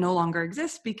most of it no longer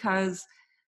exists because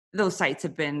those sites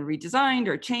have been redesigned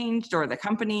or changed, or the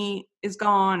company is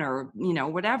gone, or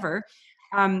whatever.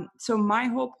 So my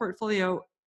whole portfolio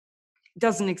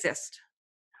doesn't exist.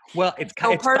 Well, And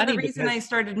so it's part of the funny reason because I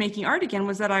started making art again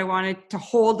was that I wanted to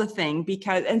hold a thing,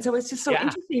 because, and so it's just so yeah,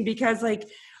 interesting because, like,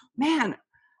 man,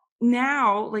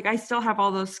 now, like, I still have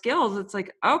all those skills. It's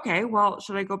like, okay, well,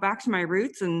 should I go back to my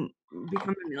roots and become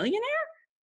a millionaire?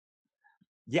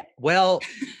 yeah. Well,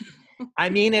 I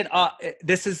mean,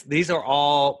 these are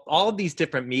all of these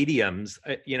different mediums.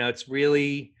 It's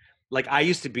really like I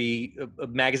used to be a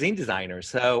magazine designer,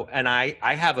 so and I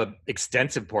have a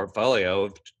extensive portfolio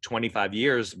of 25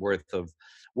 years worth of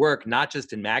work, not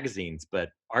just in magazines, but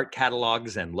art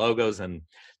catalogs and logos and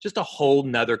just a whole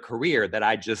nother career that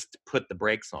I just put the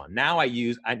brakes on. Now I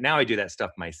do that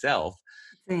stuff myself,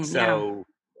 Same, yeah. so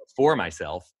for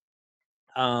myself,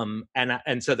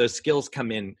 and so those skills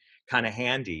come in kind of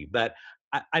handy. But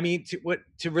I mean,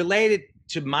 to relate it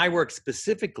to my work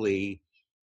specifically,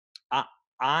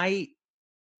 I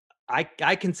I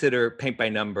I consider Paint by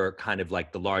Number kind of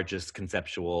like the largest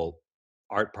conceptual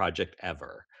art project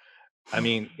ever. I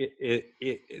mean,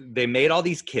 they made all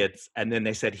these kits and then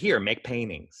they said, "Here, make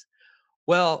paintings."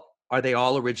 Well, are they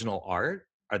all original art?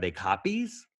 Are they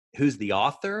copies? Who's the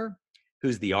author?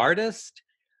 Who's the artist?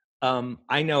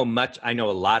 I know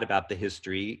a lot about the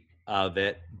history of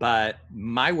it, but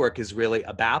my work is really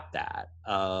about that,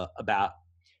 about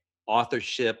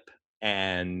authorship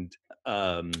and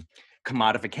um,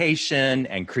 commodification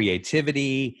and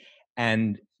creativity,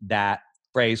 and that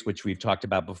phrase which we've talked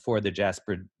about before, the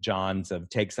Jasper Johns of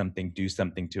take something, do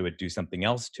something to it, do something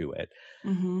else to it.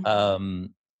 Mm-hmm.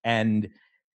 And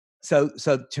so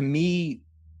to me,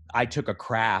 I took a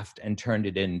craft and turned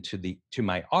it into to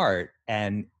my art,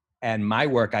 and my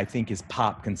work I think is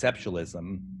pop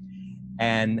conceptualism,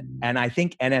 and I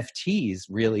think NFTs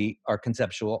really are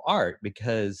conceptual art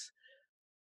because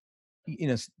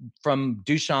from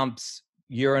Duchamp's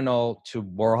urinal to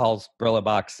Warhol's Brillo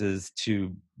boxes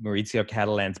to Maurizio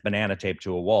Catalan's banana tape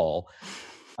to a wall,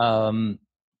 um,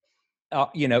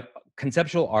 you know,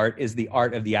 conceptual art is the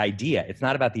art of the idea. It's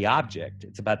not about the object;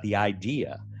 it's about the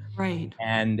idea. Right.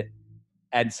 And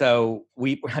so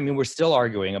we're still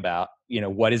arguing about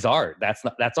what is art.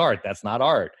 That's art. That's not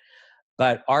art.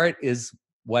 But art is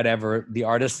whatever the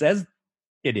artist says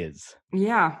it is.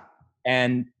 Yeah.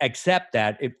 And accept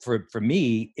that for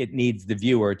me, it needs the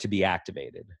viewer to be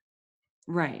activated.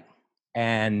 Right.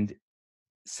 And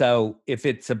so if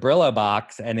it's a Brillo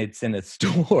box and it's in a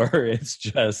store, it's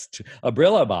just a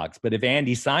Brillo box. But if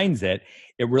Andy signs it,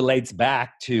 it relates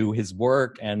back to his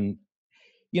work. And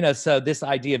so this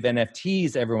idea of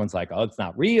NFTs, everyone's like, oh, it's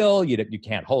not real. You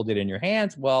can't hold it in your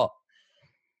hands. Well,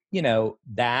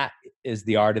 that is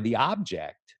the art of the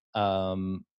object.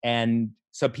 And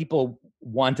so people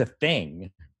want a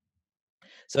thing.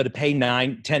 So to pay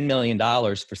 $10 million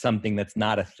for something that's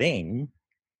not a thing,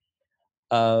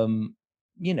 um,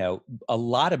 a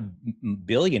lot of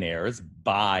billionaires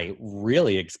buy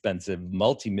really expensive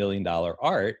multi-million dollar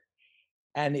art,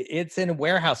 and it's in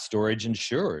warehouse storage,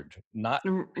 insured, not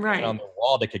hanging on Right. the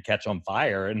wall that could catch on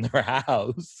fire in their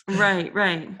house. Right.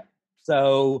 Right.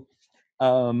 So,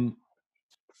 um,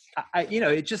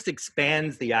 it just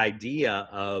expands the idea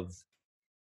of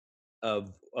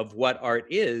what art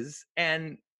is,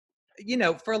 and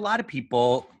for a lot of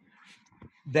people,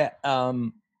 that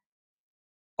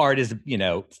art is,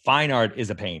 fine art is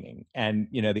a painting, and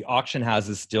the auction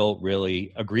houses still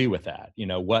really agree with that.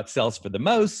 What sells for the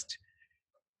most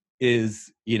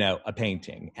is a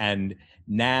painting. And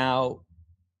now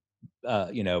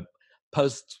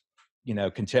post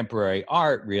contemporary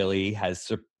art really has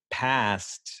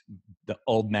surpassed the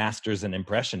old masters in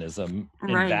impressionism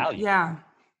in Right. value. Yeah.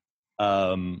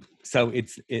 So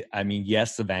I mean,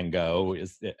 yes, a Van Gogh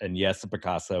is, and yes, a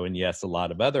Picasso, and yes, a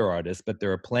lot of other artists, but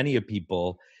there are plenty of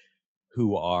people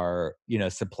who are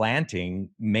supplanting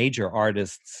major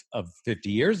artists of 50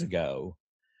 years ago.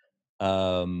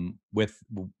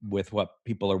 with what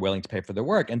people are willing to pay for their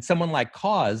work. And someone like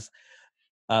Cause,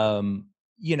 um,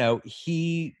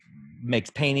 he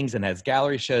makes paintings and has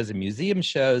gallery shows and museum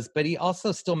shows, but he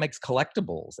also still makes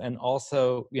collectibles, and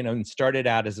also, and started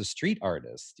out as a street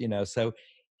artist, so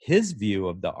his view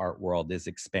of the art world is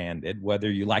expanded,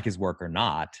 whether you like his work or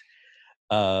not.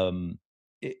 um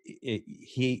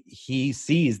he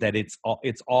sees that it's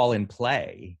all in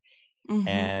play, Mm-hmm.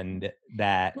 and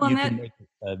that Well, you and can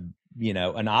that make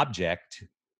an object,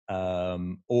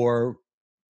 or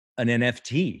an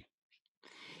NFT.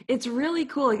 it's really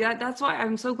cool. Like that's why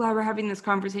I'm so glad we're having this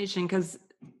conversation, because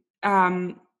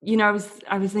I was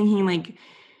thinking, like,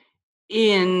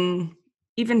 in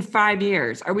even 5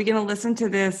 years, are we going to listen to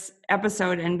this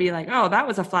episode and be like, oh, that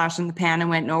was a flash in the pan and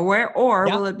went nowhere? Or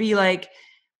Yeah. will it be like,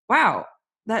 wow,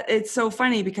 that it's so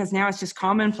funny because now it's just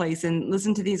commonplace, and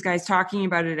listen to these guys talking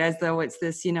about it as though it's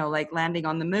this, like landing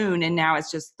on the moon. And now it's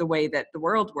just the way that the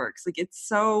world works. Like, it's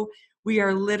so, we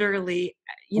are literally,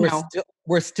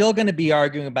 We're still going to be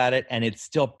arguing about it, and it's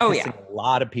still oh yeah. pissing a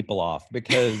lot of people off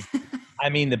because, I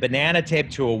mean, the banana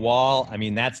tape to a wall, I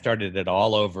mean, that started it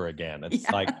all over again. It's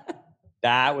Yeah. like,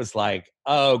 that was like,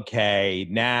 okay,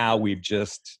 now we've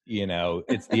just,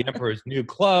 it's the emperor's new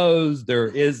clothes. There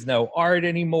is no art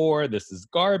anymore. This is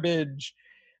garbage.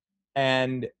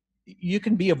 And you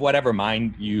can be of whatever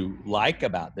mind you like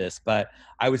about this, but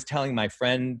I was telling my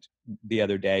friend the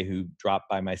other day, who dropped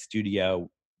by my studio,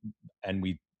 and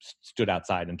we stood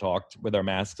outside and talked with our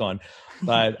masks on.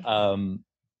 But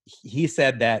he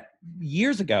said that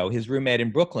years ago, his roommate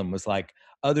in Brooklyn was like,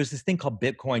 "Oh, there's this thing called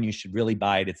Bitcoin. You should really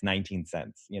buy it. It's 19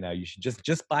 cents. You should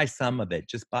just buy some of it.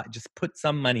 Just put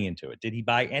some money into it." Did he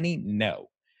buy any? No.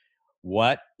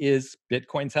 What is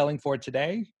Bitcoin selling for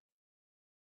today?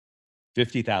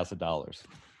 $50,000.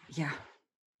 Yeah.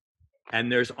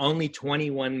 And there's only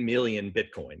 21 million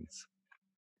Bitcoins. So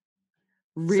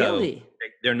Really?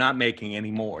 they're not making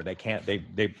any more. They can't.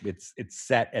 It's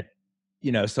set at,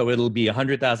 so it'll be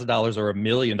 $100,000 or $1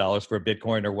 million for a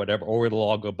Bitcoin or whatever, or it'll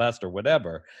all go bust or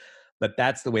whatever. But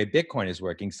that's the way Bitcoin is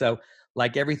working. So,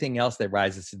 like everything else that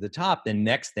rises to the top, the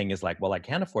next thing is like, well, I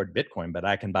can't afford Bitcoin, but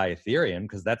I can buy Ethereum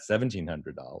because that's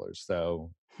 $1,700.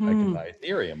 So I can buy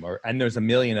Ethereum, and there's a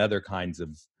million other kinds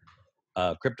of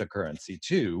cryptocurrency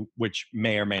too, which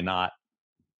may or may not,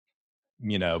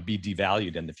 be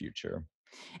devalued in the future.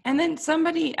 And then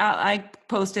somebody, I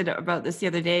posted about this the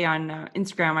other day on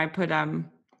Instagram. I put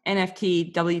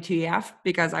NFT WTF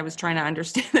because I was trying to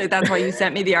understand it. That's why you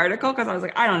sent me the article, because I was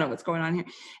like, I don't know what's going on here.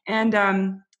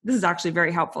 And this is actually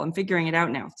very helpful. I'm figuring it out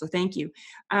now. So thank you.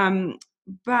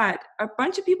 But a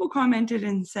bunch of people commented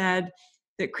and said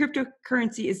that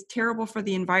cryptocurrency is terrible for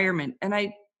the environment. And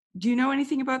do you know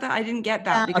anything about that? I didn't get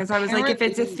that, Yeah, because I was like, if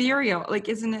it's apparently, ethereal, like,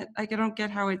 isn't it, like, I don't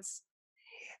get how it's.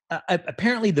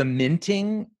 apparently the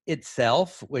minting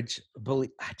itself, which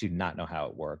I do not know how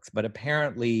it works, but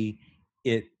apparently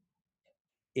it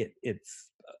it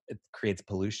creates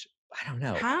pollution. I don't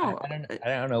know. I, How? I don't. I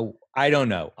don't know. I don't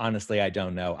know. Honestly, I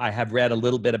don't know. I have read a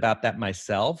little bit about that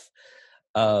myself.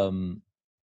 Um,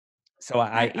 so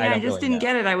I Yeah, I don't just really didn't know.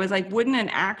 get it. I was like, wouldn't an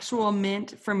actual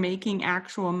mint for making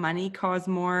actual money cause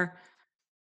more?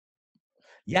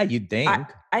 Yeah, you'd I, think.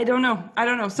 I don't know. I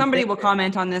don't know. You'd Somebody think will it.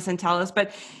 comment on this and tell us,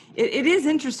 but it is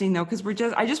interesting though, because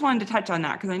I just wanted to touch on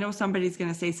that because I know somebody's going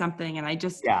to say something, and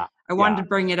Yeah, I wanted yeah. to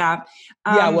bring it up.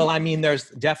 Yeah, well, I mean, there's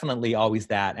definitely always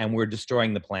that, and we're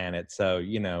destroying the planet. So,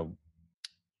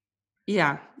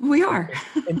 Yeah, we in, are.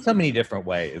 in so many different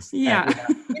ways. And, Yeah.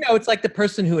 it's like the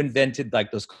person who invented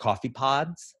like those coffee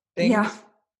pods Yeah. things.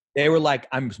 They were like,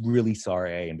 "I'm really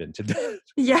sorry I invented that.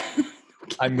 Yeah.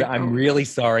 I'm Oh, really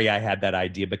sorry I had that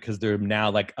idea, because there are now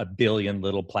like a billion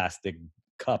little plastic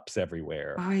cups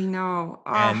everywhere." I know.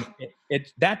 And Oh,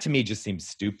 that to me just seems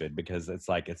stupid, because it's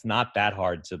like, it's not that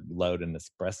hard to load an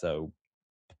espresso,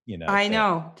 I thing.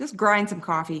 know. Just grind some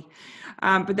coffee.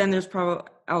 But then there's probably,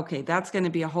 okay, that's going to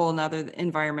be a whole nother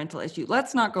environmental issue.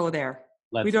 Let's not go there.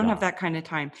 We Let's don't have not. that kind of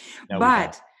time. No, we don't.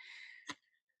 But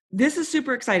this is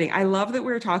super exciting. I love that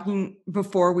we're talking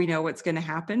before we know what's going to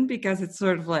happen, because it's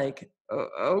sort of like,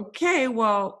 okay,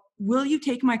 well, will you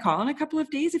take my call in a couple of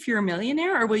days if you're a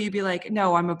millionaire? Or will you be like,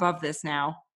 no, I'm above this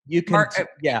now? You can,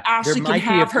 yeah, there Ashley can might be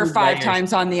a have her few 5 layers.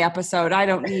 times on the episode. I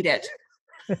don't need it.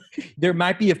 There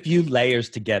might be a few layers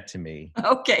to get to me.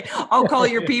 Okay, I'll call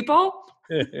your people.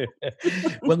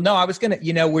 Well, no, I was gonna,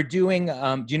 we're doing,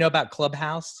 do you know about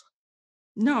Clubhouse?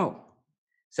 No.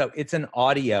 So it's an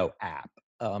audio app,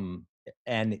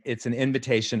 and it's an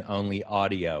invitation only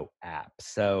audio app.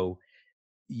 So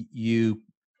you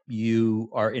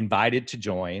are invited to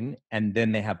join, and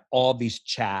then they have all these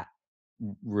chat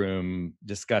room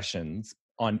discussions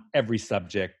on every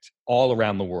subject all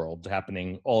around the world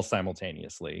happening all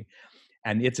simultaneously.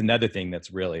 And it's another thing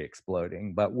that's really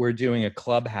exploding. But we're doing a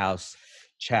Clubhouse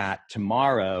chat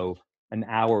tomorrow, an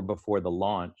hour before the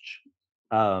launch.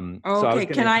 So I was Okay,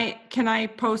 going to, can I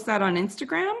post that on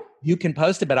Instagram? you can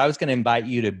post it, but I was going to invite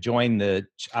you to join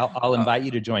I'll Oh, invite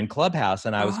you to join Clubhouse,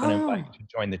 and I was going to invite oh, you to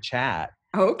join the chat,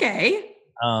 okay.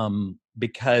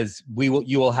 because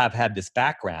you will have had this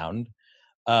background.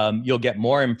 You'll get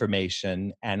more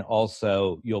information, and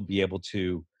also you'll be able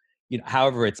to,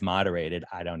 however it's moderated,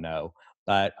 I don't know.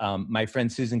 But my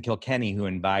friend Susan Kilkenny, who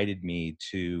invited me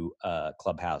to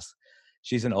Clubhouse,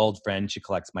 she's an old friend. She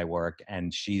collects my work,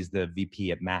 and she's the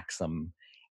VP at Maxim,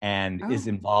 and is Oh,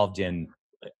 involved in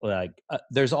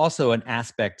there's also an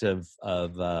aspect of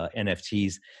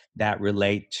NFTs that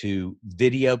relate to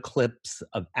video clips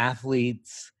of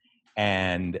athletes,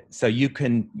 and so you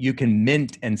can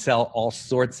mint and sell all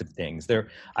sorts of things.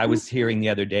 I was hearing the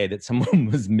other day that someone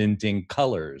was minting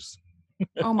colors.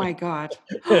 oh my God.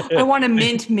 I want to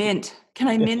mint. Can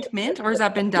I mint, or has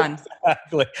that been done?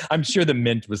 Exactly. I'm sure the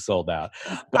mint was sold out,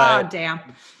 Ah, but damn.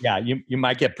 yeah, you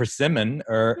might get persimmon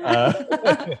or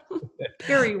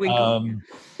Periwinkle. um,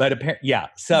 but yeah.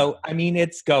 So I mean,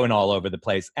 it's going all over the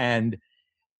place, and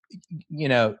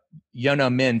Yono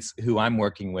Mintz, who I'm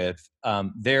working with,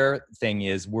 their thing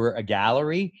is we're a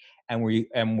gallery, and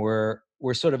we're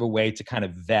sort of a way to kind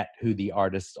of vet who the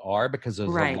artists are, because there's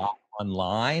a Right, lot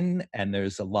online, and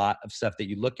there's a lot of stuff that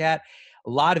you look at. A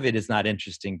lot of it is not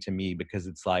interesting to me, because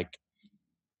it's like,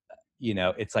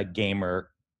 it's like gamer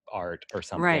art or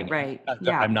something. right. I'm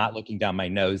Yeah. not looking down my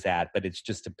nose at, but it's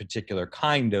just a particular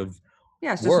kind of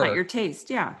Yeah, it's just not work. your taste.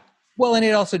 Yeah. Well, and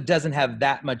it also doesn't have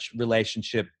that much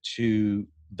relationship to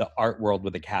the art world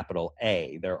with a capital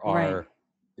A. There Right. are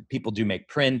people do make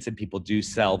prints, and people do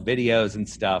sell videos and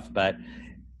stuff, but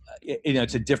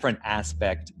it's a different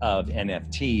aspect of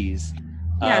NFTs.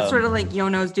 Yeah, it's sort of like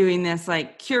Yono's doing this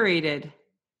like curated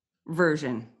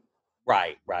version.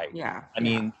 Right, right. Yeah, I yeah.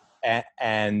 mean,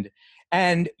 and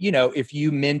if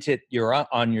you mint it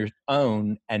on your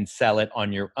own and sell it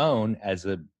on your own as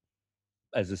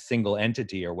a single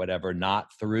entity or whatever,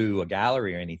 not through a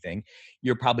gallery or anything,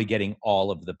 you're probably getting all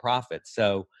of the profits.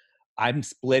 So I'm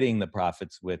splitting the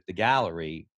profits with the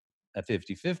gallery at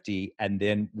 50-50. And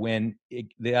then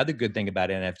the other good thing about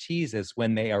NFTs is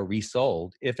when they are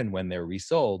resold, if and when they're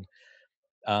resold,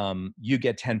 you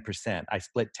get 10%. I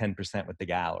split 10% with the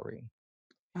gallery.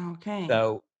 Okay.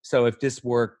 So if this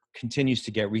work continues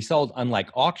to get resold, unlike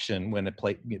auction, when a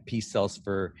piece sells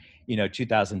for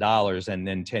 $2,000, and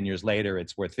then 10 years later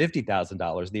it's worth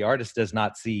 $50,000, the artist does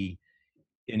not see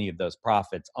any of those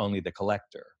profits, only the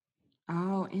collector.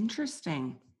 Oh,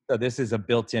 interesting. So this is a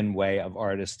built-in way of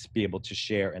artists to be able to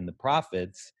share in the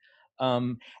profits.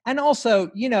 And also,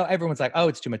 everyone's like, oh,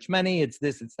 it's too much money, it's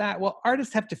this, it's that. Well,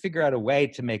 artists have to figure out a way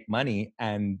to make money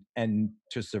and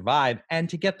to survive, and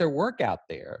to get their work out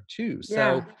there too. Yeah.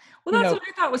 So, Well, you that's know, what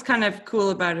I thought was kind of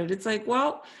cool about it. It's like,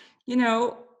 well, you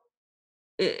know,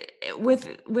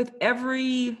 with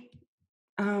every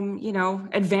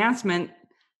advancement,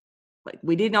 like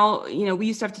we didn't all, we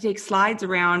used to have to take slides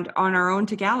around on our own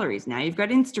to galleries. Now you've got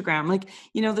Instagram. Like,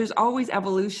 there's always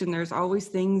evolution. There's always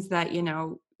things that,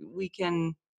 we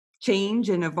can change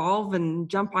and evolve and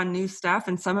jump on new stuff.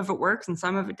 And some of it works and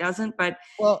some of it doesn't. But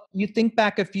well, you think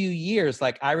back a few years,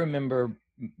 like I remember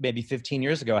maybe 15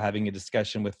 years ago having a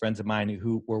discussion with friends of mine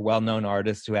who were well-known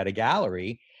artists who had a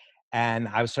gallery. And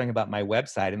I was talking about my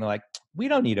website, and they're like, we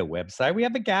don't need a website. We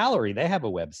have a gallery. They have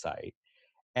a website.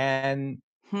 And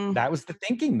hmm, that was the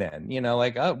thinking then,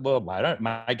 like, oh, well, why don't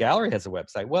my gallery has a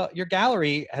website? Well, your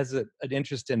gallery has an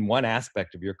interest in one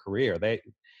aspect of your career. They're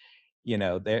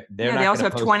yeah, they not going also to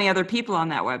have post. 20 other people on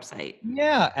that website.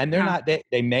 Yeah, and they're Yeah. not.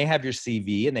 They may have your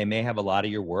CV, and they may have a lot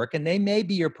of your work, and they may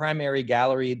be your primary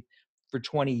gallery for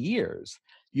 20 years.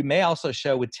 You may also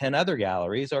show with 10 other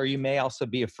galleries, or you may also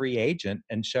be a free agent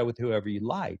and show with whoever you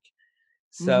like.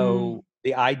 Hmm. So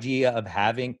the idea of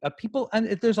having people, and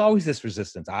there's always this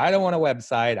resistance. I don't want a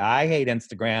website. I hate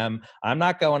Instagram. I'm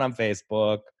not going on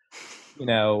Facebook.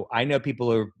 I know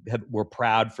people were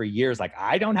proud for years, like,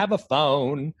 I don't have a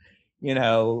phone,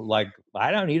 like, I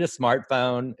don't need a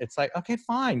smartphone. It's like, okay,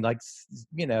 fine. Like,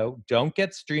 don't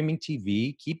get streaming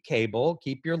TV, keep cable,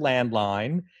 keep your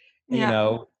landline,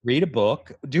 Yeah. read a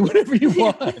book, do whatever you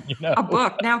Yeah. want. A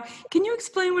book. Now, can you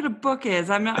explain what a book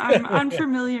is? I'm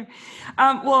unfamiliar.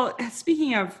 Well,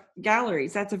 speaking of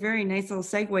galleries, that's a very nice little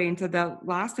segue into the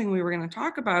last thing we were going to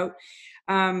talk about.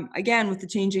 Again, with the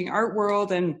changing art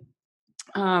world and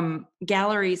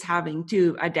galleries having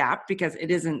to adapt because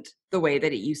it isn't the way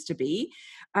that it used to be.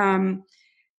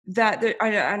 That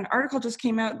an article just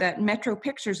came out that Metro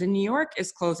Pictures in New York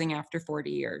is closing after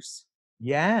 40 years.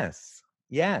 Yes.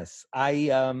 Yes.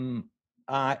 Everyone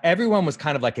was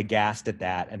kind of like aghast at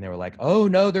that. And they were like, oh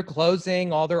no, they're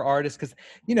closing all their artists. Cause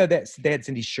they had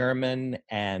Cindy Sherman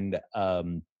and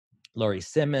Laurie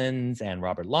Simmons and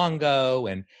Robert Longo.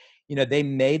 And, they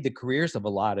made the careers of a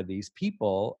lot of these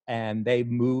people, and they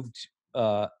moved,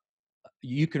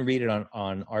 you can read it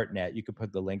on ArtNet. You could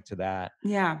put the link to that.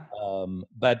 Yeah.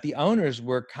 But the owners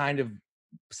were kind of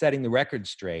setting the record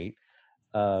straight.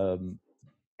 And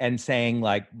saying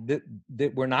like that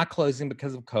we're not closing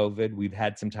because of COVID. We've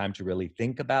had some time to really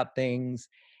think about things.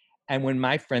 And when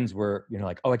my friends were,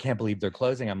 like, oh, I can't believe they're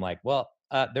closing, I'm like, well,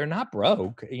 they're not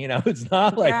broke. It's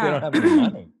not like they don't Yeah. have any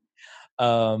money.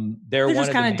 They're They're one just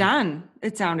of the kind of main. done,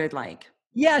 it sounded like.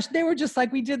 Yes, they were just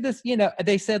like, we did this,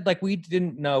 they said like, we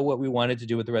didn't know what we wanted to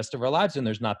do with the rest of our lives, and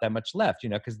there's not that much left,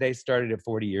 because they started it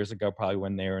 40 years ago, probably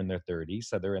when they were in their 30s.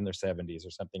 So they're in their 70s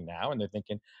or something now. And they're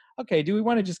thinking, okay, do we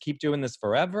want to just keep doing this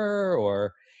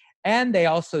forever? And they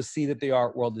also see that the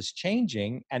art world is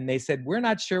changing. And they said, we're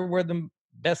not sure we're the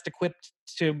best equipped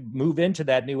to move into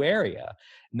that new area.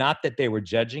 Not that they were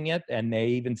judging it. And they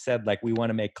even said, like, we want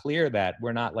to make clear that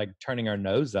we're not like turning our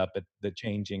nose up at the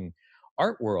changing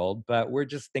art world, but we're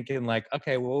just thinking like,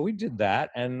 okay, well, we did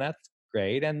that and that's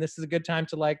great. And this is a good time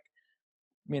to like,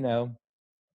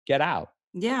 get out.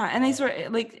 Yeah. And they sort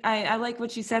of like, I like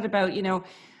what you said about,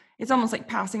 it's almost like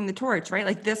passing the torch, right?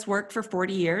 Like this worked for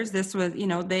 40 years. This was,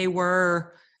 they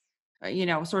were,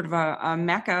 sort of a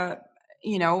mecca,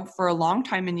 for a long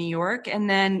time in New York. And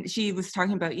then she was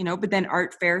talking about, but then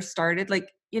art fairs started, like,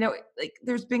 like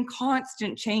there's been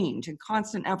constant change and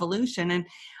constant evolution. And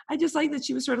I just like that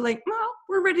she was sort of like, well,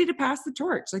 we're ready to pass the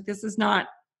torch. Like this is not.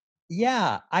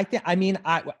 Yeah, I think. I mean,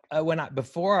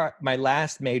 before my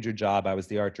last major job, I was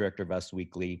the art director of Us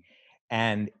Weekly,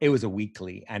 and it was a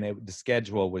weekly, and the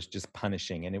schedule was just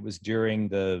punishing, and it was during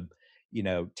the,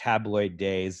 tabloid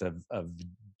days of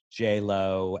J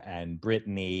Lo and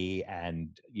Britney and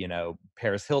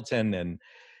Paris Hilton, and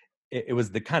it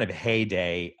was the kind of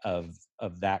heyday of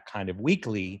that kind of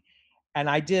weekly, and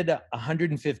I did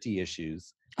 150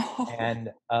 issues, Oh. and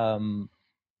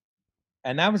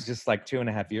that was just like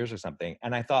 2.5 years or something.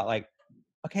 And I thought like,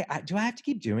 okay, do I have to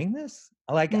keep doing this?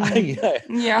 Like,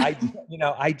 Yeah.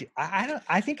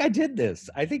 I think I did this.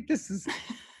 I think this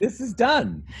is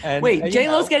done. And, Wait, J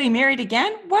Lo's getting married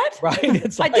again? What? right.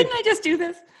 It's I didn't like, I just do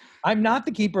this? I'm not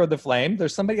the keeper of the flame.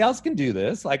 There's somebody else can do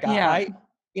this. Like Yeah.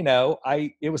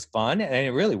 it was fun, and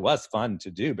it really was fun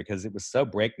to do because it was so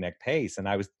breakneck pace. And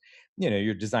I was,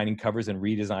 you're designing covers and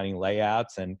redesigning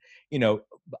layouts. And,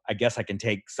 I guess I can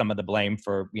take some of the blame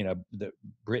for, the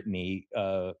Britney,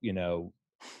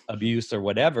 abuse or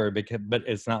whatever, but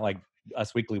it's not like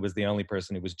Us Weekly was the only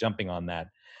person who was jumping on that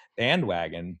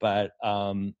bandwagon. But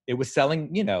it was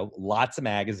selling, lots of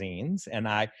magazines, and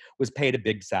I was paid a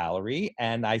big salary.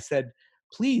 And I said,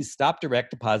 please stop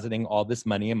direct depositing all this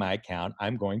money in my account.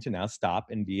 I'm going to now stop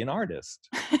and be an artist.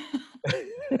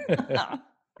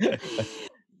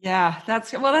 Yeah,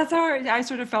 that's how I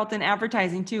sort of felt in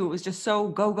advertising too. It was just so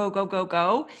go, go, go, go,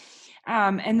 go.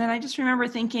 And then I just remember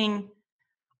thinking,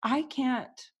 I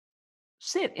can't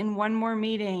sit in one more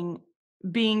meeting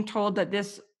being told that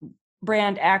this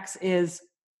brand X is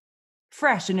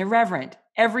fresh and irreverent.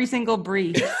 Every single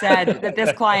brief said that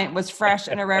this client was fresh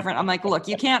and irreverent. I'm like, look,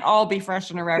 you can't all be fresh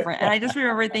and irreverent. And I just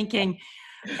remember thinking,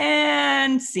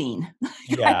 and scene.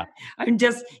 Yeah. I'm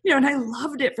just, and I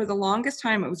loved it for the longest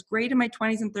time. It was great in my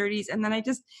 20s and 30s. And then I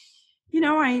just,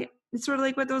 it's sort of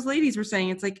like what those ladies were saying.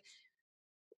 It's like,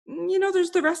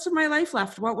 there's the rest of my life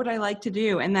left. What would I like to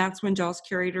do? And that's when Jaws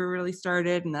Curator really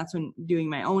started. And that's when doing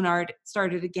my own art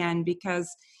started again, because,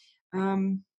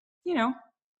 you know,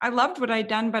 I loved what I'd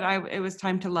done, but it was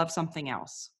time to love something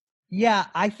else. Yeah,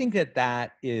 I think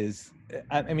that is,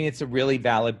 I mean, it's a really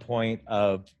valid point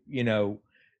of,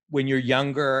 when you're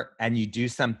younger and you do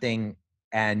something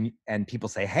and people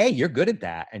say, hey, you're good at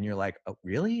that. And you're like, oh,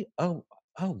 really? Oh,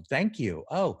 thank you.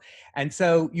 Oh, and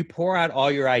so you pour out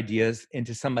all your ideas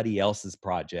into somebody else's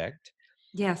project,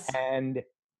 Yes. and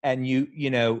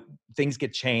things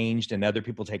get changed and other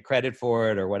people take credit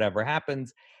for it or whatever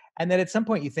happens. And then at some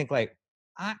point you think like,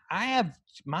 I have,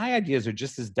 my ideas are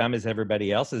just as dumb as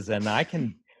everybody else's, and I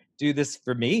can do this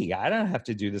for me. I don't have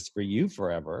to do this for you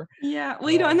forever. Yeah.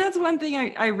 Well, and that's one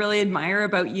thing I really admire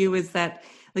about you is that,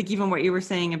 like, even what you were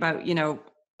saying about,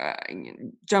 uh,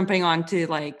 jumping onto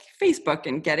like Facebook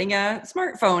and getting a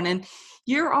smartphone, and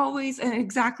you're always, and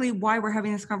exactly why we're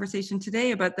having this conversation today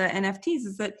about the NFTs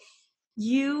is that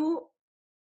you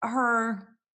are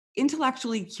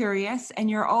intellectually curious and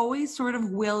you're always sort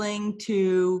of willing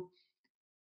to,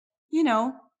 you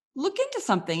know, look into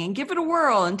something and give it a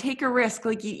whirl and take a risk.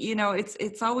 Like,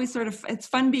 it's always sort of, it's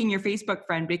fun being your Facebook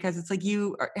friend because it's like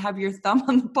have your thumb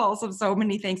on the pulse of so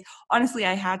many things. Honestly,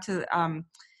 I had to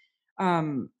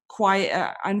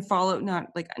quiet unfollow,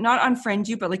 not unfriend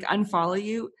you, but like unfollow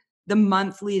you the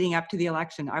month leading up to the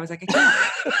election. I was like, I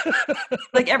can't.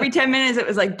 Like every 10 minutes it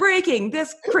was like, breaking,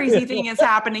 this crazy thing is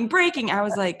happening, breaking. I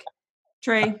was like,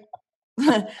 Trey,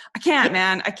 I can't,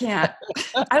 man. I can't.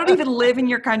 I don't even live in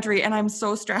your country and I'm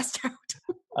so stressed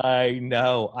out. I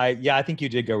know. I think you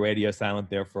did go radio silent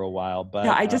there for a while, Yeah,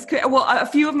 but I just could. Well, a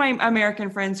few of my American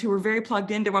friends who were very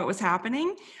plugged into what was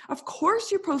happening, of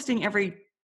course you're posting every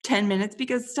 10 minutes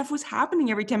because stuff was happening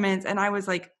every 10 minutes. And I was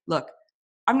like, look,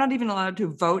 I'm not even allowed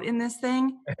to vote in this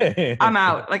thing. I'm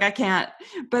out. Like, I can't.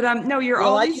 But no, you're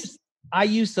well, always. I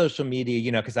use social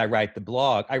media, because I write the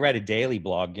blog. I write a daily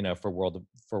blog, for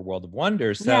World of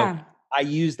Wonder. So Yeah. I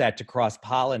use that to cross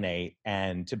pollinate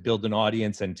and to build an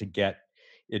audience and to get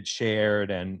it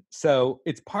shared. And so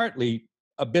it's partly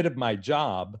a bit of my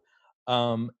job.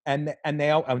 I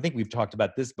think we've talked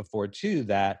about this before too,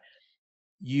 that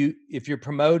if you're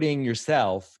promoting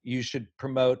yourself, you should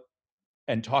promote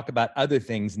and talk about other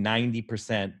things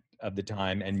 90% of the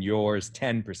time and yours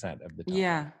 10% of the time.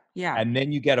 Yeah. Yeah. And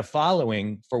then you get a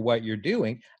following for what you're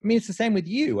doing. I mean, it's the same with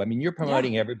you. I mean, you're Yeah.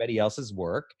 promoting everybody else's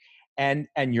work, and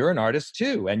you're an artist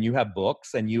too, and you have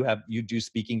books, and you do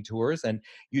speaking tours, and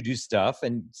you do stuff,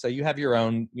 and so you have your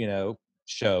own,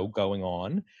 show going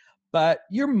on, but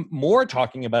you're more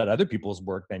talking about other people's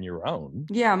work than your own.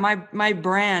 Yeah. My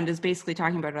brand is basically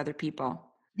talking about other people.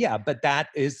 Yeah, but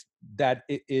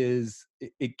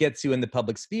it gets you in the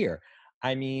public sphere.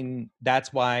 I mean,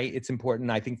 that's why it's important,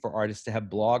 I think, for artists to have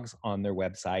blogs on their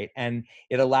website. And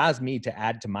it allows me to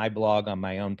add to my blog on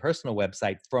my own personal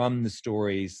website from the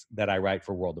stories that I write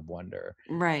for World of Wonder.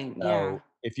 Right. Yeah. So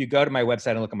if you go to my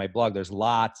website and look at my blog, there's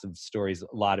lots of stories.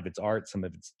 A lot of it's art, some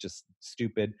of it's just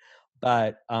stupid.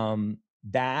 But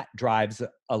that drives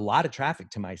a lot of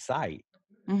traffic to my site.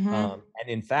 Mm-hmm. And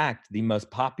in fact, the most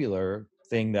popular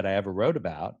thing that I ever wrote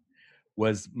about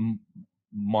was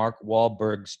Mark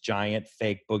Wahlberg's giant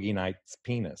fake Boogie Nights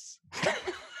penis.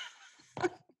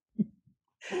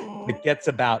 It gets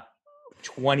about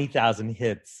 20,000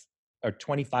 hits or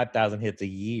 25,000 hits a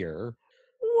year,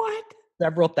 What?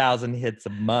 several thousand hits a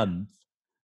month.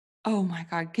 Oh my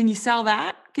God. Can you sell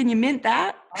that? Can you mint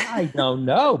that? I don't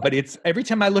know, but it's every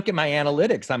time I look at my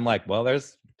analytics, I'm like, well,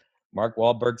 there's Mark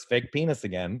Wahlberg's fake penis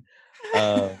again.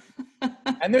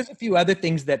 And there's a few other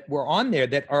things that were on there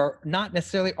that are not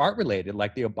necessarily art related,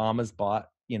 like the Obamas bought,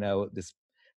 this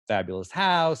fabulous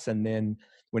house. And then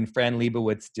when Fran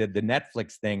Lebowitz did the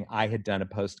Netflix thing, I had done a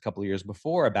post a couple of years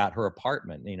before about her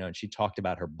apartment, and she talked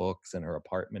about her books and her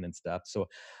apartment and stuff. So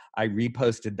I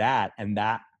reposted that, and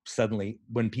that suddenly,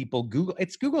 when people Google,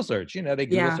 it's Google search, they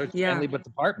Google search Fran Lebowitz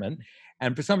apartment.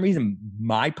 And for some reason,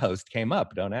 my post came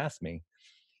up. Don't ask me.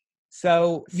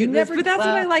 So But that's what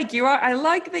I like. I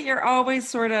like that you're always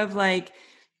sort of like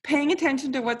paying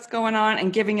attention to what's going on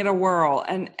and giving it a whirl.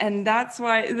 And that's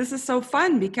why this is so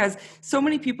fun, because so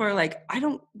many people are like,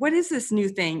 what is this new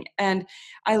thing? And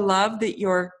I love that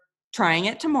you're trying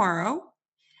it tomorrow.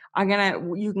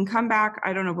 You can come back,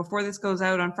 I don't know, before this goes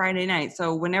out on Friday night.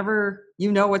 So whenever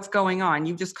you know what's going on,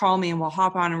 you just call me and we'll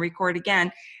hop on and record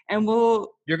again. And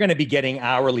you're going to be getting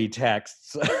hourly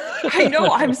texts. I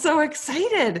know, I'm so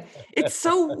excited. It's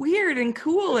so weird and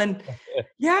cool. And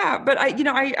yeah, but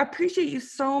I appreciate you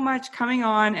so much coming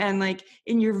on and like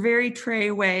in your very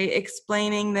Trey way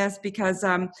explaining this, because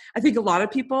I think a lot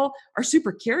of people are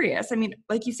super curious. I mean,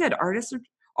 like you said, artists are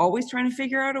always trying to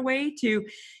figure out a way to,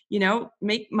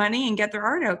 make money and get their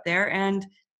art out there. And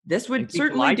this would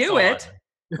certainly do it.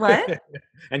 What?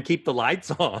 And keep the lights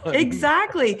on.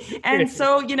 Exactly. And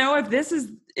so,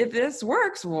 if this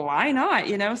works, well, why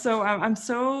not? So I'm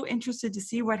so interested to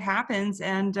see what happens.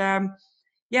 And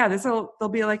there'll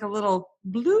be like a little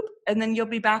bloop, and then you'll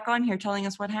be back on here telling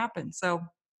us what happened. So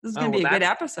this is going to be a good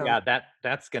episode. Yeah,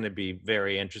 that's going to be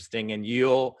very interesting. And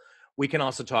we can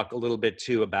also talk a little bit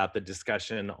too about the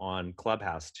discussion on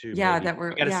Clubhouse too. Yeah, maybe. that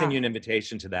we're. I got to yeah. send you an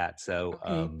invitation to that. So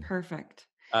okay, perfect.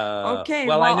 Okay.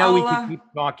 Well, I know we could keep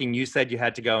talking. You said you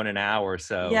had to go in an hour,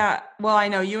 so. Yeah. Well, I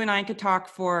know you and I could talk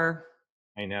for.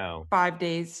 I know. 5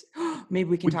 days. Maybe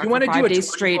we can talk for 5 days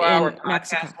straight in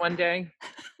Mexico. One day.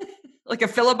 Like a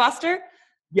filibuster?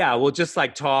 Yeah, we'll just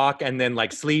like talk and then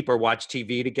like sleep or watch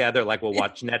TV together. Like we'll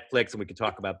watch Netflix and we can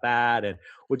talk about that, and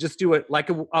we'll just do it like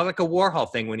a Warhol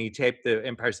thing when he taped the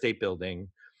Empire State Building.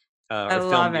 I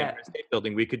love it. Empire State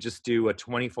Building. We could just do a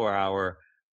 24-hour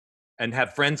and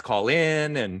have friends call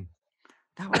in. And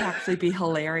that would actually be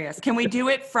hilarious. Can we do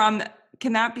it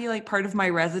can that be like part of my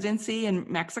residency in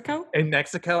Mexico? In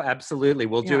Mexico, absolutely.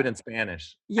 We'll do Yeah. it in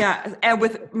Spanish. Yeah, and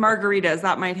with margaritas,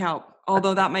 that might help.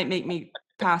 Although that might make me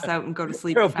pass out and go to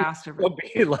sleep faster. There'll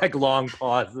be like long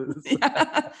pauses.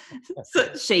 Yeah.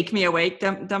 So shake me awake,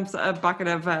 dumps a bucket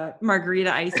of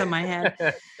margarita ice on my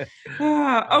head.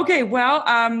 Okay, well,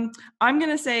 I'm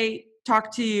going to say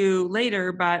talk to you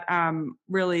later, but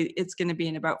really it's going to be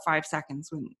in about 5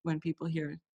 seconds when people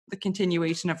hear the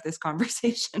continuation of this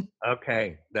conversation.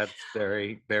 Okay, that's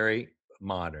very, very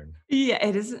modern. Yeah,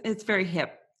 it is. It's very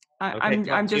hip.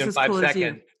 Okay, I'm just as cool as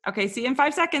you. Okay, see you in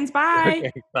 5 seconds. Bye.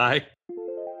 Okay, bye.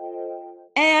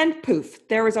 And poof,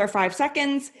 there was our 5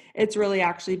 seconds. It's really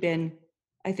actually been,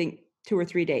 I think, 2 or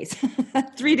 3 days.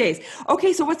 3 days.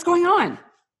 Okay, so what's going on?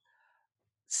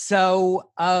 So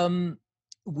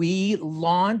we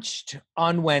launched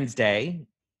on Wednesday.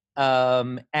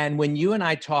 And when you and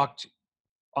I talked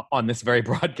on this very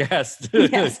broadcast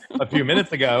Yes. a few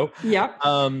minutes ago, Yep.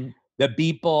 the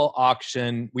Beeple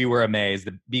auction, we were amazed.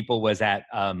 The Beeple was at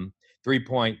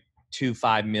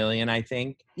 3.25 million, I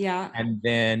think. Yeah. And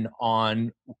then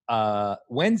on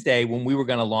Wednesday, when we were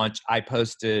going to launch, I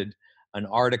posted an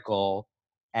article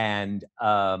and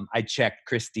I checked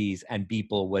Christie's, and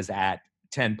Beeple was at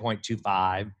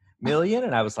 10.25 million.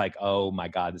 And I was like, oh my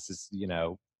God, this is,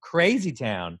 crazy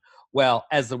town. Well,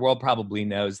 as the world probably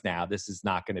knows now, this is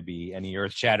not going to be any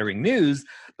earth-shattering news,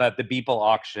 but the Beeple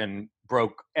auction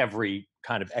broke every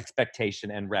kind of expectation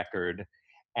and record,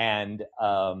 and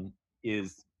was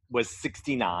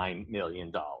 $69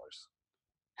 million.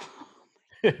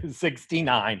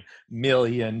 $69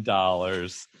 million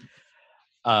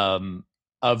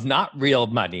of not real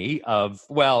money,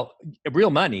 real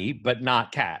money, but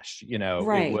not cash.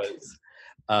 Right. It was,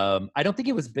 I don't think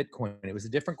it was Bitcoin. It was a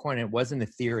different coin. It wasn't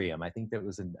Ethereum. I think that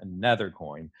was another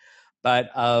coin. But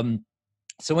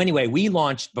so anyway, we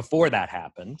launched before that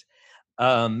happened.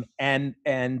 And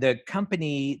the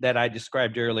company that I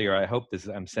described earlier, I hope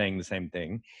I'm saying the same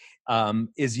thing,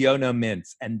 is Yono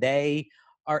Mints. And they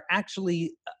are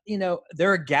actually,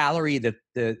 they're a gallery that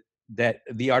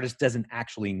the artist doesn't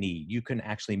actually need. You can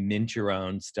actually mint your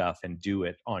own stuff and do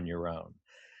it on your own.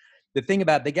 The thing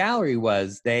about the gallery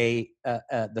was the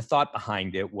thought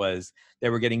behind it was they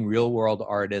were getting real world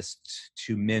artists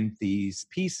to mint these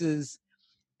pieces,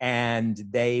 and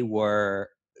they were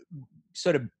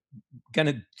sort of going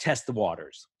to test the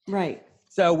waters. Right.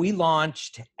 So we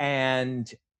launched,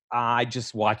 and I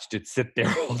just watched it sit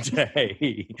there all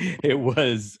day. It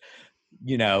was,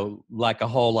 like a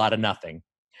whole lot of nothing.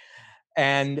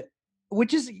 And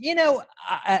which is,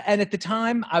 and at the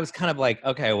time I was kind of like,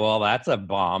 okay, well, that's a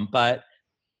bomb. But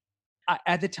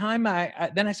at the time,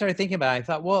 then I started thinking about it. I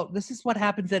thought, well, this is what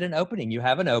happens at an opening. You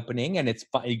have an opening, and it's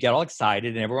fun. You get all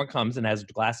excited, and everyone comes and has a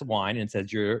glass of wine and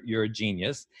says you're a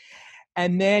genius.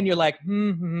 And then you're like,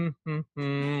 you're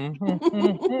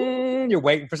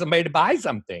waiting for somebody to buy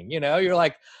something. You're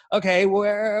like, okay,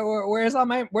 where's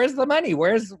the money?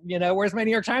 Where's my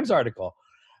New York Times article?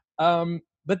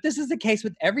 But this is the case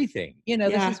with everything.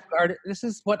 This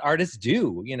is what artists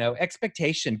do.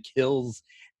 Expectation kills,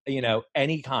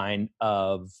 any kind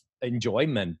of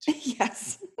enjoyment.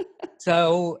 Yes.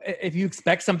 So if you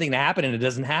expect something to happen and it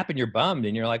doesn't happen, you're bummed.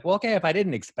 And you're like, well, okay, if I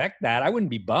didn't expect that, I wouldn't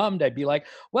be bummed. I'd be like,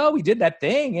 well, we did that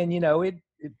thing, and it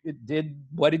did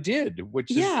what it did,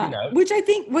 which is, which I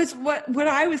think was what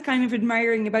I was kind of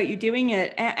admiring about you doing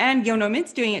it, and Yono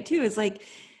Mint's doing it too, is like,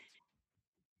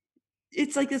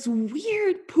 it's like this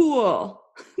weird pool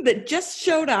that just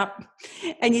showed up,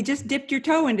 and you just dipped your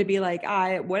toe in to be like,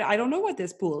 I don't know what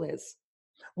this pool is.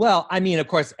 Well, I mean, of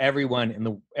course,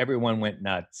 everyone went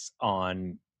nuts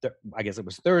on, I guess it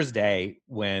was Thursday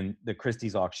when the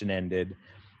Christie's auction ended,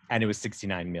 and it was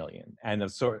 69 million. And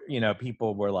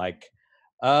people were like,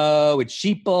 oh, it's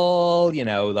sheeple,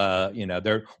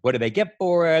 what do they get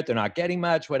for it? They're not getting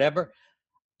much, whatever.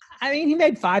 I mean, he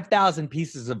made 5,000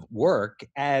 pieces of work,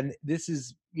 and this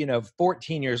is,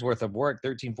 14 years worth of work,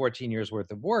 13, 14 years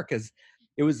worth of work, because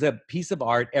it was a piece of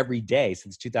art every day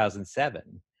since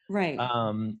 2007. Right.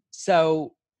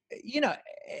 So,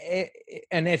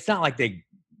 and it's not like they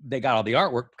got all the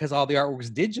artwork, because all the artwork was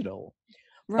digital.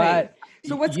 Right. But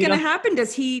so what's going to happen?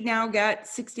 Does he now get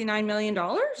 $69 million?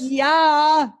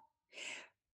 Yeah.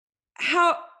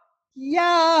 How?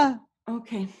 Yeah.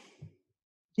 Okay.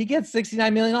 He gets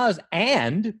 $69 million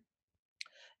and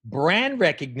brand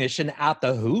recognition out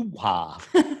the hoo-ha.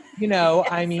 Yes.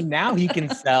 I mean, now he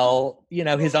can sell,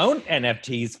 his own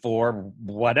NFTs for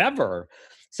whatever.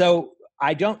 So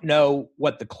I don't know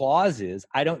what the clause is.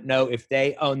 I don't know if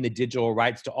they own the digital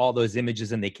rights to all those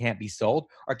images and they can't be sold,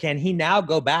 or can he now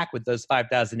go back with those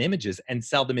 5,000 images and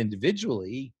sell them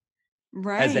individually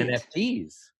as Right.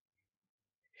 NFTs?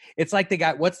 It's like the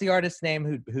guy, what's the artist's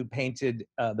name who painted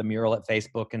the mural at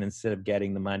Facebook, and instead of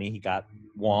getting the money, he got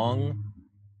Wong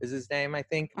is his name, I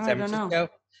think, in I San don't know.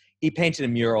 Francisco. He painted a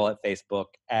mural at Facebook,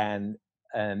 and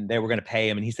they were going to pay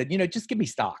him, and he said, just give me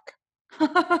stock.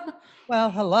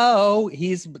 Well, hello,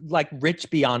 he's like rich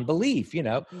beyond belief, which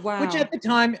Wow. at the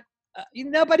time,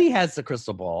 nobody has the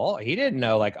crystal ball. He didn't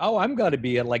know like, oh, I'm going to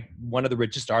be like one of the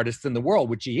richest artists in the world,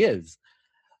 which he is.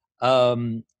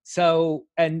 So,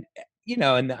 and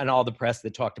all the press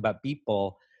that talked about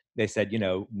Beeple, they said,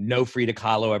 no Frida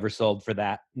Kahlo ever sold for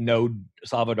that. No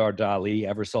Salvador Dali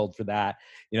ever sold for that.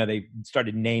 They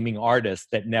started naming artists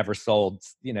that never sold.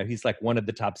 He's like one of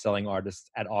the top selling artists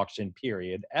at auction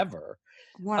period ever.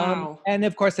 Wow. And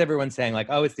of course, everyone's saying like,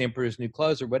 oh, it's the Emperor's New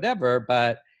Clothes or whatever.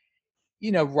 But,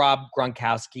 Rob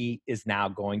Gronkowski is now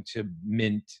going to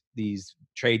mint these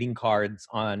trading cards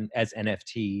as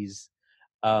NFTs.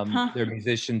 There are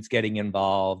musicians getting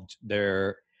involved.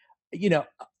 They're,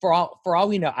 for all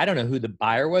we know, I don't know who the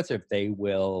buyer was, or if they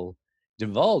will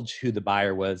divulge who the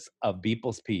buyer was of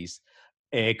Beeple's piece.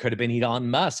 It could have been Elon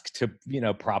Musk to,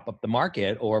 prop up the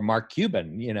market, or Mark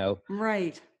Cuban,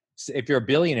 Right. If you're a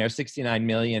billionaire, 69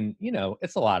 million,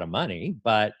 it's a lot of money,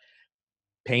 but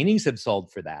paintings have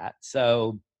sold for that.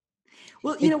 So,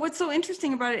 well, what's so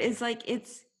interesting about it is like,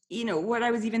 it's, what I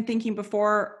was even thinking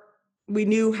before we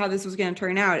knew how this was going to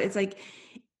turn out. It's like,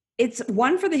 it's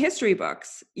one for the history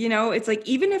books. It's like,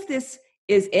 even if this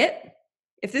is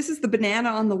if this is the banana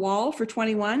on the wall for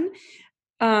 21,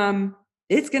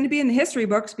 it's going to be in the history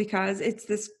books because it's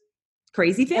this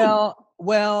crazy thing.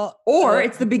 Or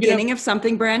it's the beginning of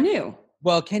something brand new.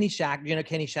 Well, Kenny Schachter,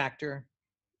 Kenny Schachter?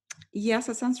 Yes,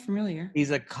 that sounds familiar.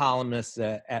 He's a columnist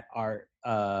at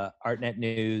ArtNet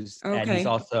News, Okay. And he's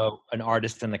also an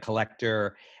artist and a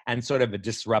collector, and sort of a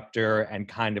disruptor, and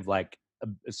kind of like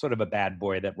sort of a bad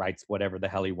boy that writes whatever the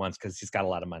hell he wants because he's got a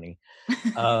lot of money.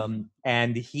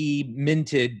 And he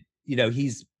minted,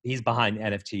 he's behind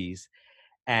NFTs.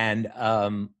 And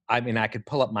I could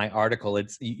pull up my article.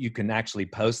 You can actually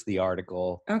post the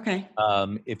article, okay,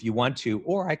 if you want to,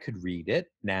 or I could read it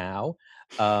now.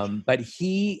 But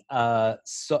he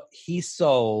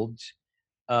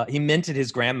minted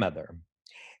his grandmother,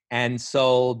 and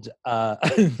sold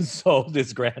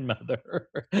his grandmother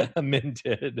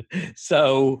minted.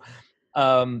 So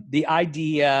the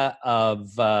idea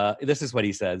of this is what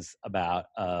he says about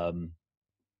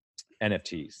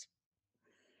NFTs.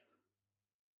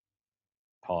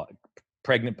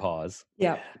 Pregnant pause.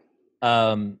 Yeah.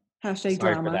 Hashtag sorry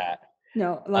drama. For that.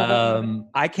 No, love it.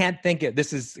 I can't think of,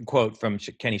 this is a quote from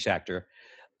Kenny Schachter.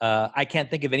 I can't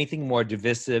think of anything more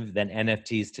divisive than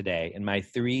NFTs today. In my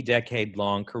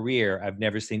 3-decade-long career, I've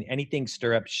never seen anything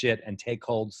stir up shit and take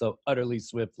hold so utterly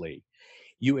swiftly.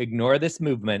 You ignore this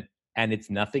movement, and it's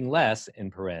nothing less, in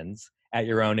parens, at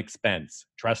your own expense.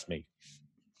 Trust me.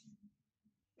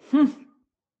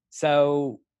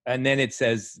 So, and then it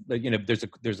says,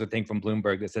 there's a thing from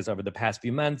Bloomberg that says, over the past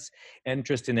few months,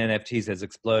 interest in NFTs has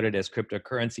exploded as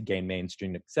cryptocurrency gained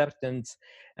mainstream acceptance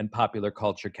and popular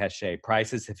culture cachet.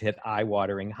 Prices have hit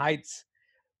eye-watering heights,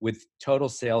 with total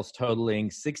sales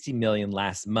totaling 60 million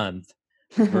last month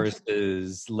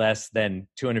versus less than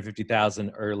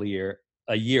 250,000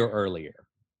 a year earlier.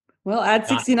 Well, add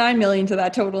 69 million to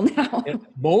that total now.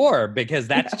 More, because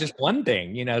that's just one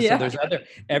thing, So there's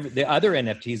the other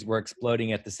NFTs were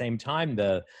exploding at the same time.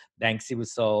 The Banksy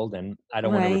was sold, and I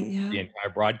don't want to repeat the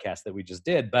entire broadcast that we just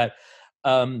did, but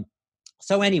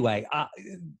so anyway,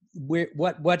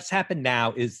 what's happened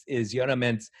now is Yono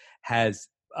Mintz has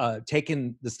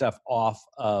taken the stuff off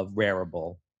of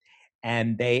Rarible,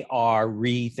 and they are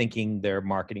rethinking their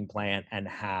marketing plan and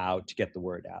how to get the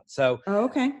word out. So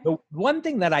the one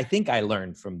thing that I think I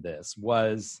learned from this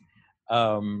was,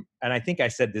 and I think I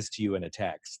said this to you in a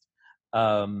text,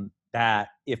 that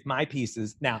if my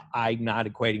pieces, now I'm not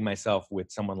equating myself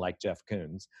with someone like Jeff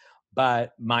Koons,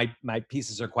 but my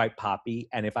pieces are quite poppy.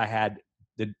 And if I had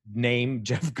the name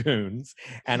Jeff Koons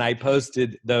and I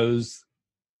posted those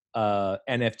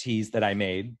NFTs that I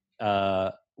made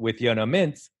with Yono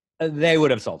Mintz, they would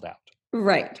have sold out.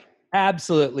 Right.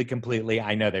 Absolutely, completely.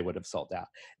 I know they would have sold out.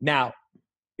 Now,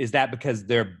 is that because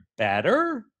they're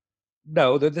better?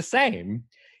 No, they're the same.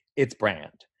 It's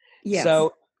brand. Yes.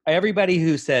 So everybody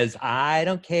who says, I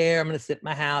don't care, I'm going to sit in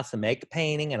my house and make a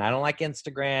painting, and I don't like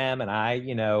Instagram, and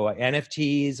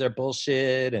NFTs are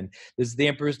bullshit, and this is the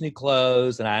Emperor's New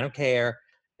Clothes, and I don't care.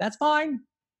 That's fine.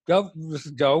 Go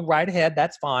right ahead.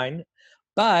 That's fine.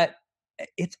 But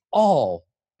it's all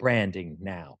branding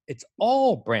now. It's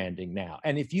all branding now.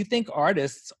 And if you think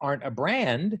artists aren't a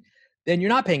brand, then you're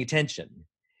not paying attention,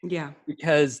 Yeah.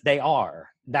 because they are.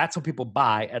 That's what people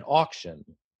buy at auction.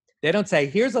 They don't say,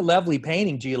 here's a lovely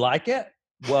painting. Do you like it?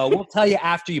 Well, we'll tell you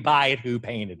after you buy it who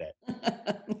painted it.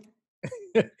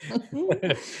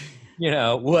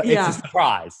 Well, it's a Yeah.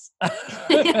 surprise.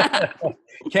 Yeah.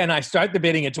 Can I start the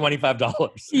bidding at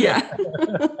 $25? Yeah.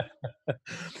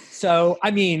 So,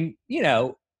 I mean,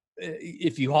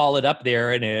 if you haul it up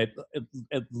there and it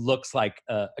looks like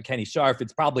a Kenny Scharf,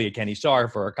 it's probably a Kenny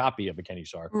Scharf or a copy of a Kenny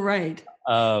Scharf. Right.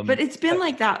 But it's been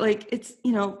like that. Like, it's,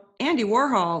 Andy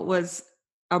Warhol was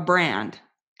a brand,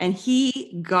 and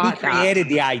he created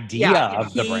the idea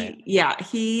of the brand. Yeah,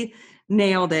 he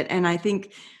nailed it. And I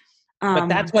think but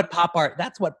that's what pop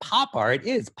art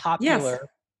is. Popular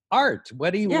art.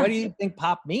 What do you think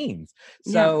pop means?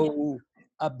 So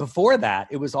before that,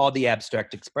 it was all the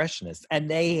abstract expressionists, and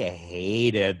they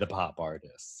hated the pop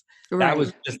artists. Right. That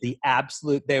was just the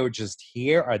absolute. They were just,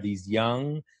 here are these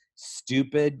young,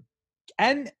 stupid,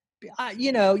 and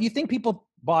you think people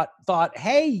thought,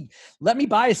 hey, let me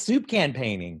buy a soup can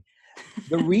painting.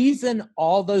 The reason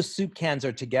all those soup cans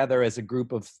are together as a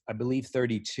group of, I believe,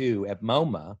 32 at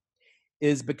MoMA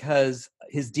is because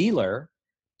his dealer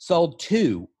sold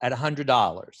 2 at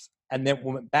 $100, and then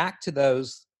went back to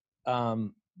those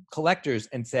collectors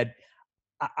and said,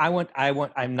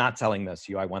 I'm not selling those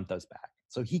to you. I want those back.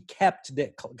 So he kept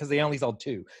it, because they only sold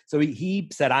 2. So he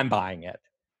said, I'm buying it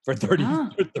for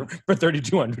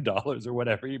 $3,200 or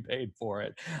whatever he paid for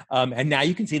it. And now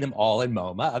you can see them all in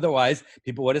MoMA. Otherwise,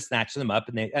 people would have snatched them up.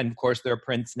 And of course, there are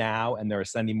prints now, and there are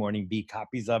Sunday Morning Beat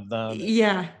copies of them.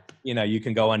 Yeah. You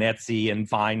can go on Etsy and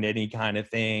find any kind of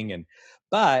thing.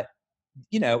 But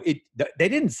they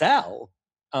didn't sell.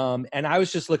 And I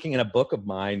was just looking at a book of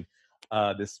mine,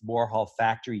 this Warhol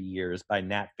Factory Years by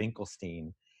Nat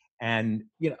Finkelstein. And,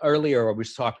 earlier I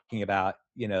was talking about,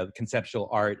 conceptual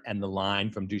art and the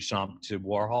line from Duchamp to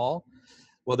Warhol.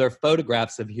 Well, there are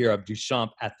photographs of Duchamp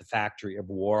at the factory of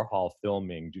Warhol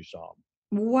filming Duchamp.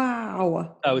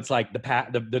 Wow. So it's like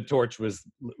the torch was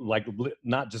like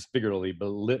not just figuratively, but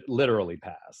literally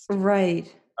passed.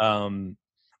 Right.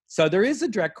 So there is a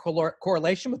direct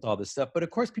correlation with all this stuff. But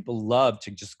of course, people love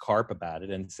to just carp about it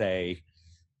and say,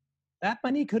 that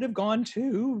money could have gone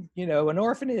to, an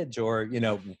orphanage or,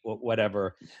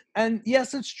 whatever. And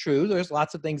yes, it's true. There's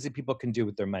lots of things that people can do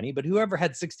with their money. But whoever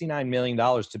had $69 million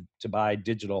to buy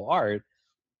digital art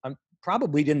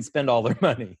probably didn't spend all their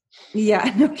money.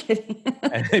 Yeah, no kidding.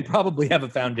 And they probably have a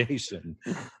foundation.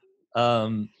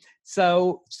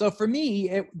 So for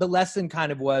me, the lesson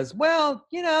kind of was, well,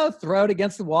 throw it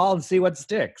against the wall and see what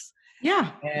sticks.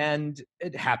 Yeah. And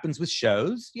it happens with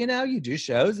shows. You do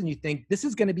shows and you think this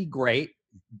is going to be great.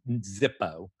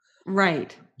 Zippo.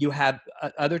 Right. You have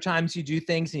other times you do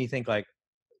things and you think like,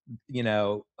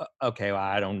 okay, well,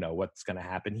 I don't know what's going to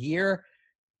happen here.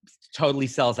 Totally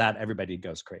sells out. Everybody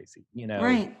goes crazy,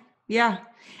 Right. Yeah.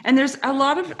 And there's a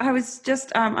lot of, I was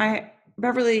just,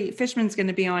 Beverly Fishman's going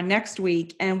to be on next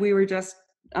week. And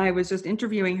I was just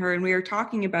interviewing her, and we were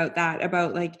talking about that,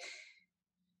 about like,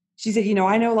 she said,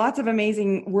 I know lots of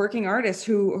amazing working artists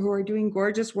who are doing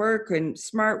gorgeous work and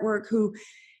smart work who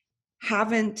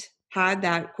haven't had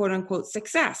that quote unquote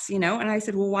success, And I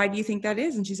said, well, why do you think that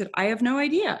is? And she said, I have no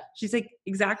idea. She's like,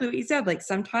 exactly what you said. Like,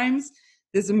 sometimes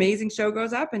this amazing show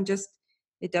goes up and just,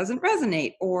 it doesn't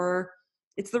resonate, or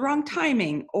it's the wrong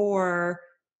timing, or,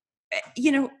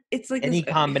 it's like any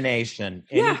combination.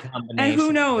 And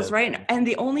who knows, right? And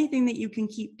the only thing that you can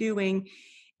keep doing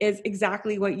is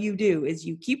exactly what you do, is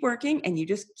you keep working and you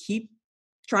just keep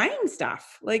trying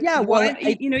stuff. Like,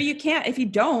 you can't, if you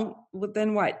don't,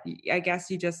 then what? I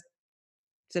guess you just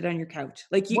sit on your couch.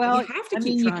 Like, you have to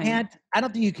keep trying. You can't, I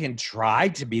don't think you can try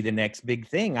to be the next big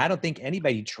thing. I don't think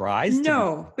anybody tries to.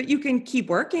 No, but you can keep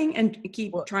working and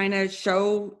keep trying to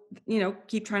show,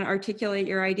 keep trying to articulate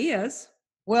your ideas.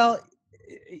 Well,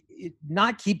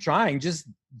 not keep trying, just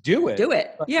do it. Do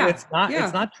it. Yeah. It's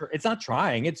not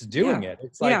trying, it's doing it.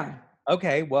 It's like,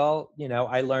 okay, well,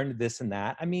 I learned this and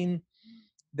that. I mean,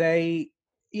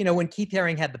 when Keith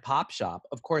Haring had the pop shop,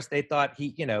 of course they thought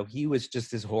he was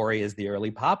just as hoary as the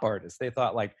early pop artists. They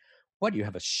thought like, what, you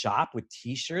have a shop with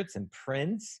t-shirts and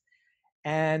prints?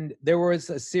 And there was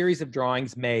a series of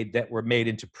drawings made that were made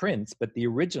into prints, but the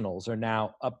originals are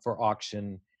now up for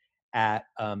auction at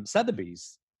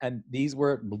Sotheby's. And these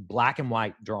were black and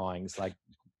white drawings, like,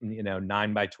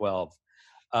 9 by 12.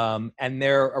 And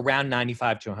they're around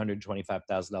 $95,000 to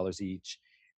 $125,000 each.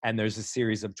 and there's a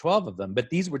series of 12 of them, but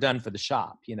these were done for the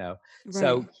shop,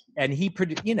 So, Right. and he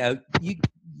produced,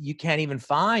 you can't even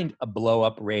find a blow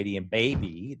up radiant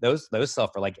baby. Those sell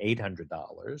for like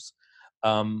 $800.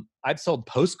 I've sold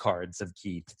postcards of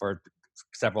Keith for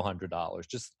several $100s,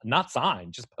 just not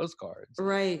signed, just postcards.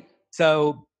 Right.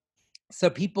 So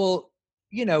people,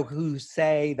 who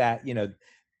say that,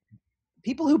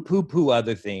 people who poo-poo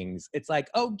other things, it's like,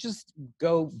 oh, just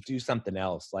go do something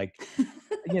else. Like,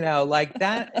 like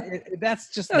that,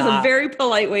 that's just That was not. a very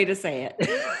polite way to say it.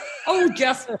 Oh,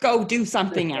 just go do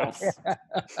something else.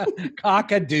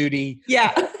 Cock-a-doodie.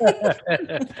 Yeah.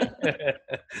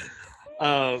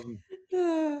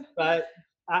 But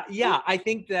yeah, I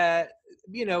think that,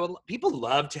 people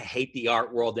love to hate the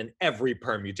art world in every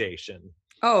permutation.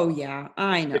 Oh yeah,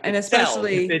 I know. If And it sells,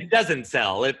 especially if it doesn't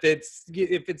sell, if it's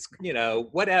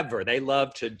whatever, they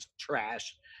love to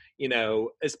trash,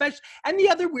 especially. And the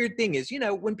other weird thing is,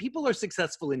 when people are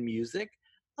successful in music,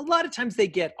 a lot of times they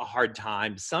get a hard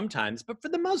time sometimes, but for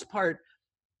the most part,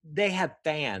 they have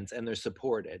fans and they're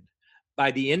supported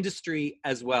by the industry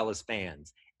as well as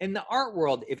fans. In the art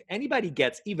world, if anybody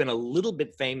gets even a little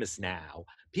bit famous now,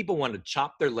 people want to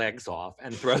chop their legs off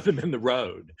and throw them in the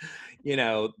road.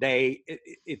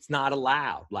 It's not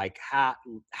allowed. Like,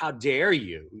 how dare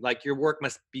you? Like, your work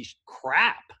must be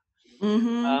crap.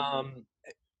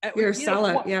 you're a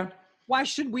sellout, yeah. Why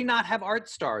should we not have art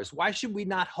stars? Why should we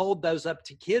not hold those up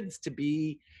to kids to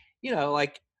be,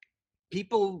 like,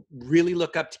 people really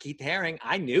look up to Keith Haring.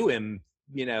 I knew him,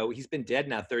 he's been dead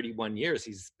now 31 years.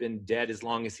 He's been dead as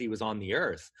long as he was on the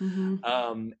earth.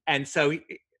 And so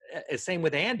same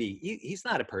with Andy. He's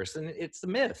not a person, it's a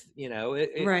myth,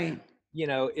 Right.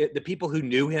 The people who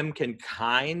knew him can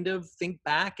kind of think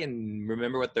back and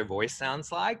remember what their voice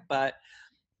sounds like, but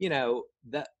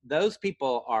those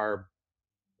people are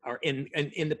in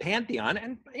the pantheon.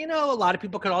 And a lot of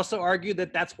people could also argue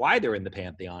that that's why they're in the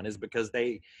pantheon, is because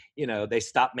they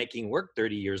stopped making work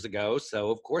 30 years ago, so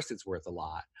of course it's worth a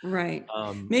lot. Right.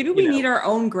 Maybe we need our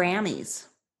own Grammys.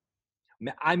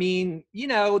 I mean,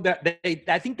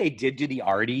 I think they did do the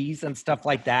Arties and stuff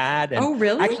like that. And oh,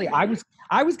 really? Actually,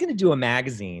 I was going to do a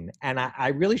magazine, and I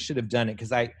really should have done it,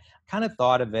 because I kind of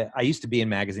thought of it. I used to be in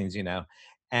magazines,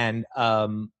 and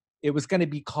it was going to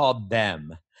be called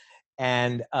Them.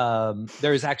 And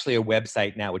there's actually a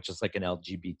website now, which is like an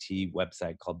LGBT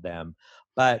website called Them.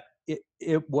 But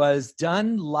it was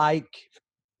done like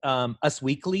Us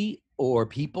Weekly or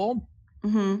People.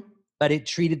 But it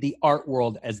treated the art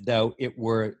world as though it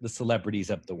were the celebrities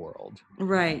of the world.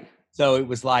 Right. So it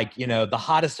was like, the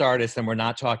hottest artists, and we're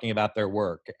not talking about their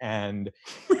work. And,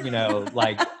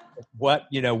 like, what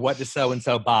does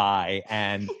so-and-so buy?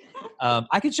 And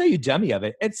I could show you a dummy of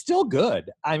it. It's still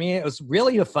good. I mean, it was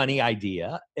really a funny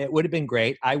idea. It would have been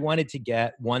great. I wanted to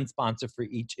get one sponsor for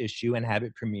each issue and have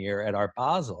it premiere at Art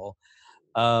Basel.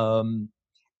 And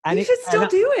you should still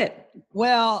do it.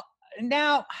 Well,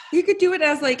 now you could do it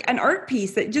as like an art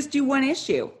piece that just do one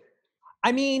issue.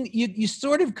 I mean, you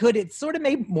sort of could. It sort of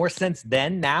made more sense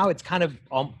then. Now it's kind of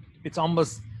it's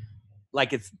almost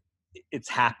like it's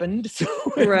happened. So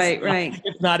right.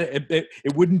 It's not. It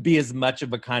wouldn't be as much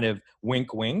of a kind of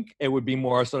wink, wink. It would be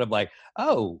more sort of like,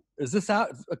 oh, is this out?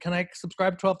 Can I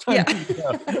subscribe 12 times?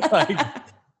 Yeah. Like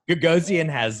Gagosian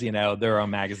has their own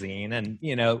magazine, and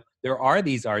there are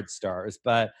these art stars,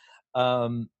 but.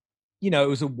 It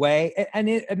was a way,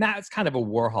 and that's kind of a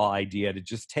Warhol idea, to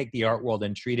just take the art world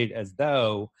and treat it as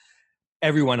though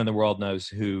everyone in the world knows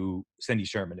who Cindy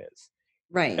Sherman is.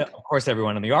 Right. Of course,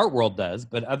 everyone in the art world does,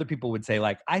 but other people would say,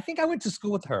 like, I think I went to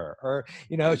school with her, or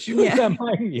she was on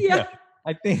my.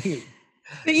 I think.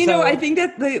 But I think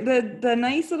that the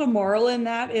nice little moral in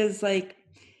that is, like,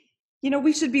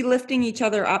 we should be lifting each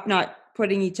other up, not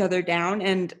putting each other down.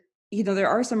 And there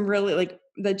are some really, like,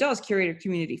 the Jaws curator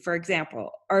community, for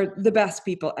example, are the best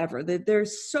people ever. They're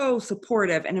so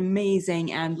supportive and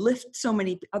amazing and lift so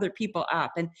many other people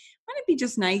up. And wouldn't it be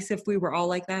just nice if we were all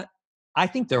like that? I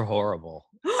think they're horrible.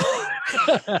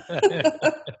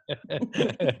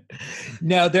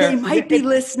 No, they might be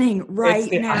listening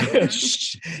right now.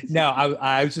 No,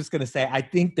 I was just going to say, I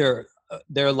think they're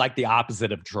like the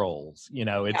opposite of trolls.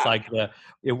 It's like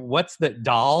what's the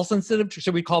dolls instead of,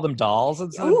 should we call them dolls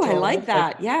instead of trolls? I like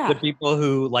that. Yeah. The people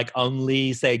who like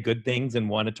only say good things and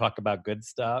want to talk about good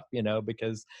stuff,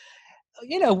 because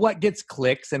what gets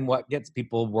clicks and what gets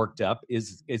people worked up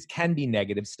is can be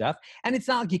negative stuff. And it's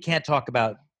not like you can't talk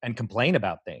about and complain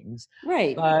about things.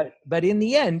 Right. But in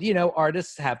the end,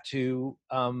 artists have to,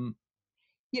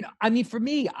 I mean, for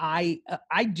me, I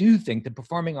do think the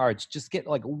performing arts just get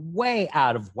like way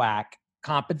out of whack,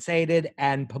 compensated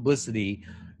and publicity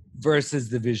versus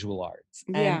the visual arts.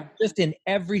 And Yeah. just in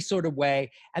every sort of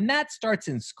way. And that starts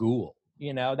in school.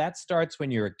 That starts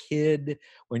when you're a kid,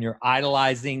 when you're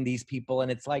idolizing these people.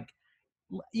 And it's like,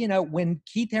 when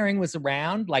Keith Haring was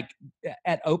around, like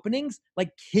at openings, like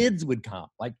kids would come,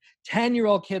 like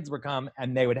 10-year-old kids would come,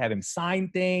 and they would have him sign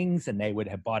things, and they would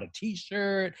have bought a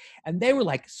t-shirt, and they were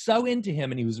like so into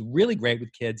him. And he was really great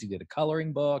with kids. He did a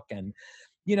coloring book, and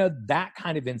that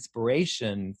kind of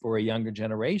inspiration for a younger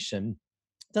generation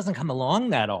doesn't come along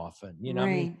that often. I mean,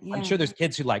 Right. I'm Yeah. sure there's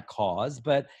kids who like Cause,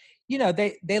 but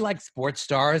they like sports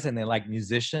stars, and they like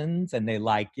musicians, and they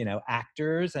like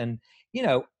actors, and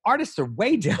artists are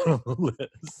way down on the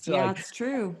list. Yeah, Like, it's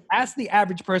true. ask the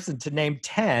average person to name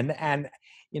 10, and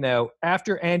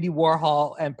after Andy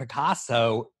Warhol and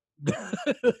Picasso,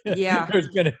 Yeah. there's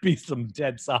going to be some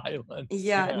dead silence.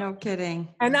 Yeah, no kidding.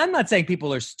 And I'm not saying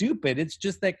people are stupid. It's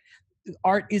just that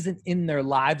art isn't in their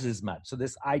lives as much. So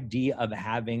this idea of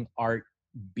having art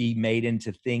be made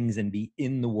into things and be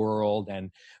in the world,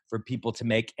 and for people to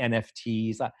make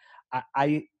NFTs.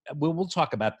 We'll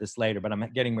talk about this later, but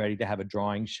I'm getting ready to have a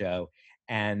drawing show.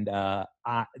 And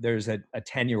there's a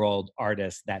 10-year-old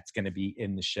artist that's going to be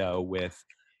in the show with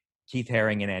Keith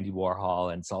Haring and Andy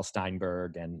Warhol and Saul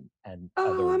Steinberg and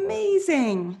Oh, other.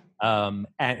 amazing.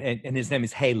 And his name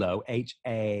is Halo,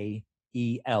 Haelo.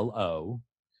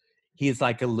 He's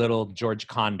like a little George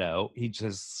Condo.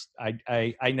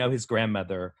 I know his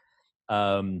grandmother,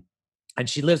 and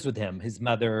she lives with him. His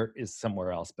mother is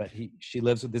somewhere else, but he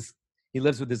lives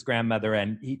with his grandmother,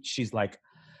 and she's like,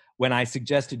 when I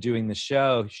suggested doing the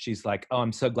show, she's like, "Oh,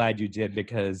 I'm so glad you did,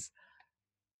 because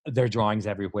there are drawings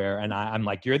everywhere." And I'm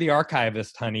like, "You're the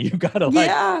archivist, honey. You gotta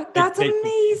Yeah, that's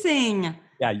amazing.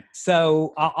 Yeah.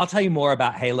 So I'll tell you more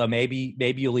about Halo. Maybe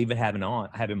you'll even have him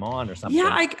on or something.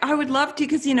 Yeah, I would love to,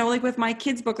 because like with my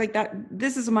kids' book, like that,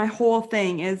 this is my whole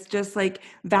thing, is just like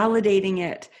validating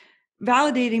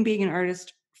being an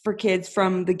artist for kids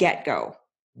from the get-go.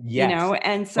 Yes.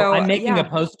 And Well, so I'm making yeah. a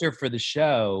poster for the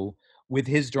show with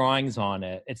his drawings on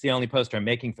it. It's the only poster I'm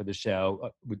making for the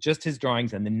show, with just his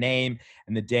drawings and the name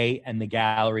and the date and the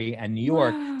gallery and New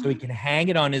York. Wow. So he can hang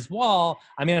it on his wall.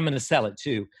 I mean, I'm going to sell it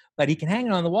too, but he can hang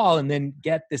it on the wall and then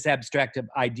get this abstract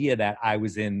idea that I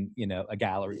was in, a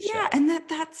gallery show. Yeah, and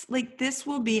that's like, this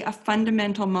will be a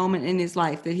fundamental moment in his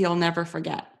life that he'll never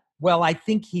forget. Well, I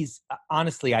think he is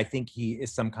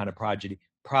some kind of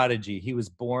prodigy. He was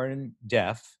born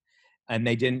deaf, and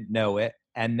they didn't know it.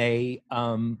 And they,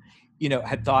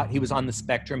 had thought he was on the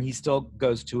spectrum. He still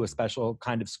goes to a special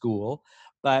kind of school,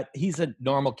 but he's a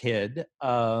normal kid.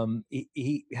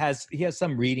 He has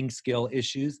some reading skill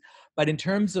issues, but in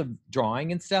terms of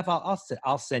drawing and stuff,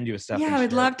 I'll send you a stuff. Yeah, I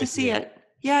would love to see it.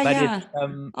 Yeah, but yeah.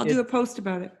 I'll do a post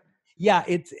about it. Yeah,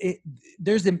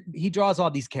 he draws all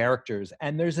these characters,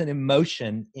 and there's an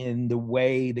emotion in the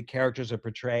way the characters are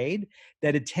portrayed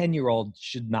that a 10-year-old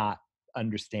should not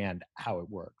understand how it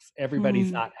works.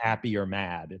 Everybody's not happy or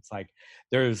mad. It's like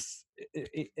there's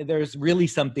really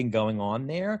something going on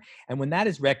there. And when that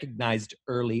is recognized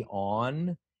early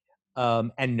on,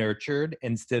 and nurtured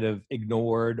instead of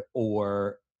ignored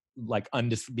or like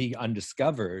be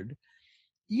undiscovered,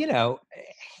 he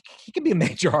can be a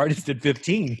major artist at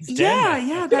 15. He's 10 now.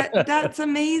 Yeah, that's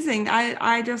amazing.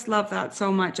 I just love that so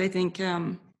much. I think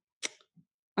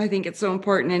it's so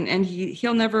important, and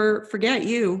he'll never forget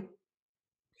you.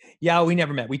 Yeah, we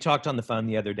never met. We talked on the phone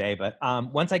the other day, but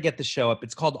once I get the show up,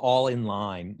 it's called All in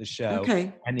Line, the show.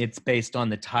 Okay. And it's based on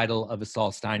the title of a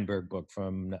Saul Steinberg book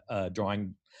from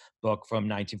drawing book from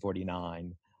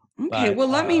 1949. Okay, well,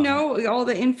 let me know all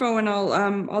the info, and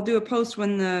I'll do a post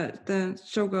when the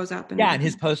show goes up. And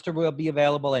his poster will be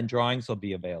available, and drawings will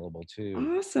be available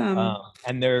too. Awesome.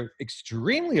 And they're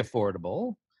extremely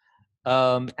affordable.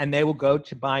 And they will go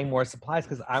to buying more supplies,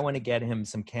 because I want to get him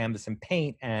some canvas and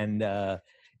paint and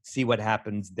see what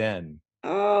happens then.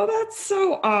 Oh, that's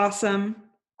so awesome.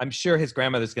 I'm sure his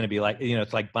grandmother's going to be like,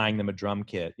 it's like buying them a drum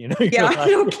kit, Yeah,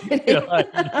 no kidding.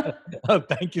 Oh,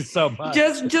 thank you so much.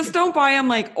 Just don't buy him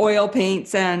like oil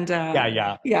paints and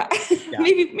yeah.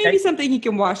 maybe something he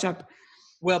can wash up.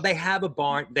 Well, they have a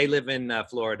barn. They live in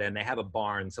Florida, and they have a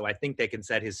barn, so I think they can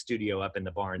set his studio up in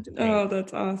the barn to paint. Oh,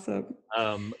 that's awesome.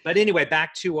 But anyway,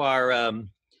 back to our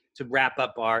to wrap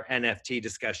up our NFT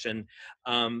discussion.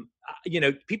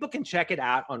 People can check it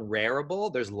out on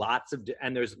Rarible. There's lots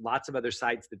of other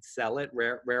sites that sell it.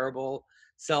 Rarible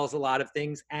sells a lot of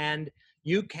things, and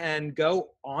you can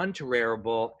go on to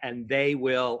Rarible, and they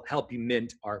will help you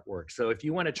mint artwork. So if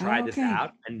you want to try this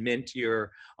out and mint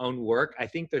your own work, I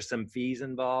think there's some fees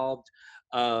involved.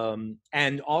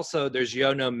 And also there's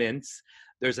Yono Mints.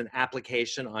 There's an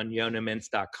application on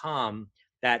yonomints.com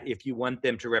that if you want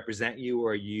them to represent you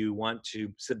or you want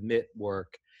to submit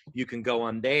work, you can go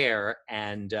on there,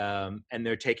 and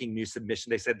they're taking new submissions.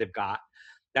 They said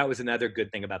that was another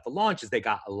good thing about the launch, is they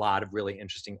got a lot of really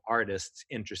interesting artists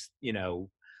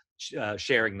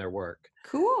sharing their work.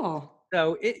 Cool.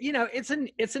 So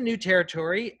it's a new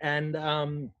territory, and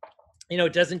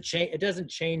it doesn't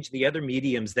change the other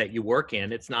mediums that you work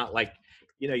in. It's not like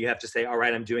you have to say, all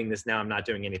right, I'm doing this now, I'm not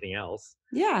doing anything else.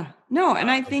 Yeah, no, and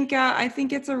I think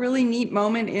it's a really neat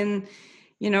moment in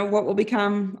what will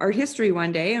become art history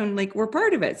one day, and like we're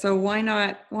part of it. So why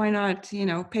not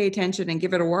pay attention and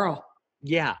give it a whirl?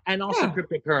 Yeah, and also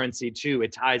cryptocurrency too.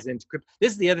 It ties into crypto.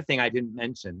 This is the other thing I didn't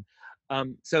mention.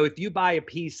 So if you buy a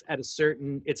piece at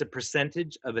it's a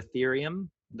percentage of Ethereum,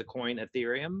 the coin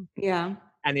Ethereum. Yeah.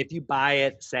 And if you buy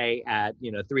it, say at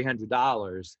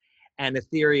 $300, and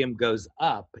Ethereum goes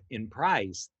up in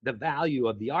price, the value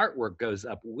of the artwork goes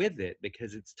up with it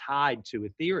because it's tied to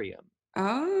Ethereum.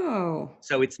 Oh.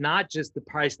 So it's not just the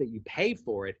price that you pay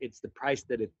for it; it's the price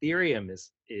that Ethereum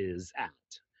is at.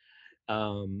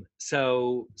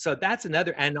 So that's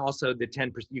another, and also the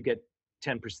 10%, you get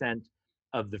 10%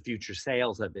 of the future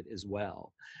sales of it as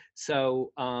well.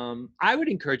 So I would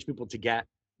encourage people to get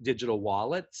digital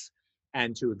wallets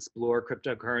and to explore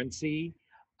cryptocurrency.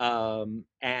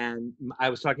 And I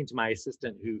was talking to my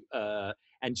assistant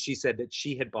and she said that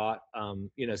she had bought,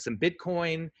 some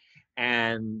Bitcoin,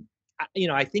 and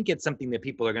I think it's something that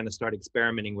people are going to start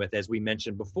experimenting with, as we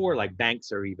mentioned before. Like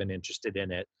banks are even interested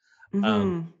in it.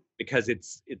 Mm-hmm. Because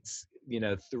it's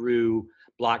through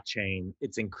blockchain,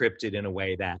 it's encrypted in a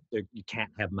way that you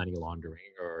can't have money laundering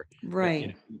or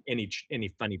right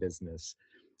any funny business.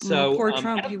 Well, So poor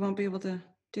Trump, he won't be able to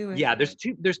do it. Yeah, there's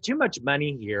too much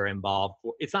money here involved.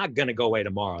 It's not going to go away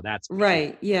tomorrow. That's for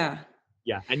right. sure. Yeah.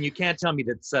 Yeah, and you can't tell me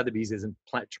that Sotheby's isn't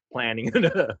planning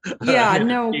yeah,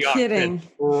 no kidding.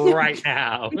 right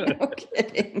now. No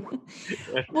kidding.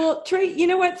 Well, Trey, you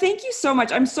know what? Thank you so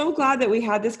much. I'm so glad that we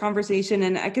had this conversation,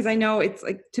 and because I know it's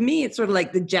like, to me, it's sort of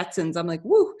like the Jetsons. I'm like,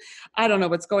 woo, I don't know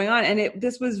what's going on, and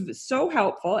this was so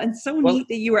helpful and so neat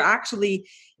that you were actually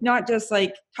not just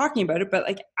like talking about it, but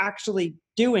like actually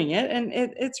doing it, and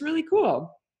it's really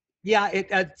cool. Yeah,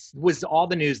 it was all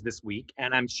the news this week,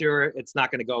 and I'm sure it's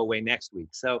not going to go away next week.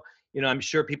 So, I'm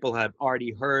sure people have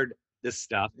already heard this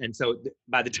stuff, and so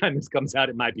by the time this comes out,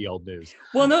 it might be old news.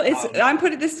 Well, no,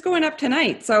 this is going up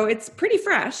tonight, so it's pretty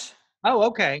fresh. Oh,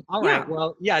 okay, all right.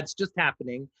 Well, yeah, it's just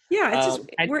happening. Yeah, it's just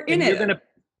we're in it. it.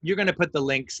 You're gonna put the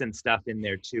links and stuff in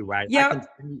there too, right? Yeah.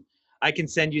 I can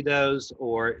send you those,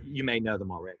 or you may know them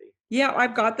already. Yeah,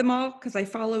 I've got them all because I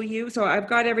follow you. So I've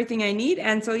got everything I need.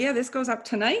 And so, yeah, this goes up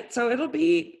tonight. So it'll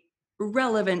be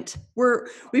relevant.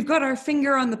 We've got our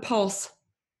finger on the pulse.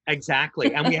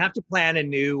 Exactly. And we have to plan a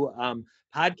new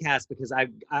podcast because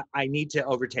I need to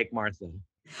overtake Martha.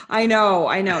 I know.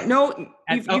 No,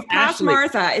 you've passed Ashley.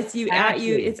 Martha. It's you.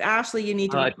 Ashley. It's Ashley. You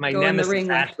need to it's my go nemesis, in the ring.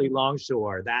 Ashley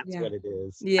Longshore. That's what it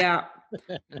is. Yeah.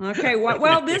 Okay.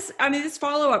 Well, this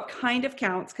follow-up kind of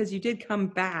counts because you did come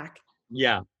back.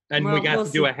 Yeah. And we got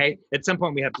to do at some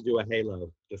point we have to do a Halo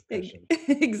discussion.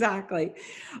 Exactly.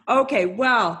 Okay.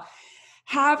 Well,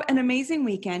 have an amazing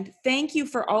weekend. Thank you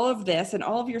for all of this and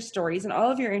all of your stories and all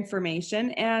of your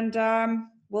information. And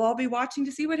we'll all be watching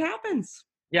to see what happens.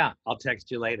 Yeah. I'll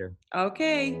text you later.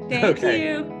 Okay. Thank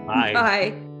you. Bye.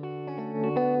 Bye.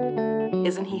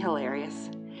 Isn't he hilarious?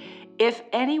 If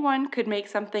anyone could make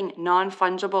something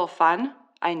non-fungible fun,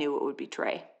 I knew it would be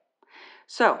Trey.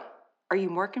 So, are you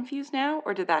more confused now,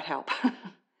 or did that help?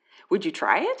 Would you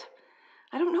try it?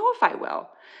 I don't know if I will.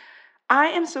 I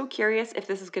am so curious if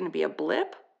this is going to be a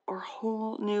blip or a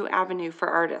whole new avenue for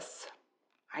artists.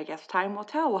 I guess time will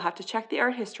tell. We'll have to check the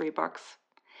art history books.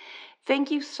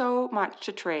 Thank you so much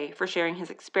to Trey for sharing his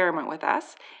experiment with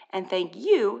us, and thank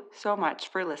you so much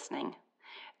for listening.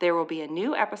 There will be a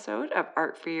new episode of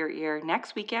Art for Your Ear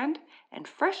next weekend, and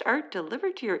fresh art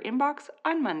delivered to your inbox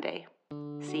on Monday.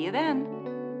 See you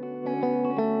then.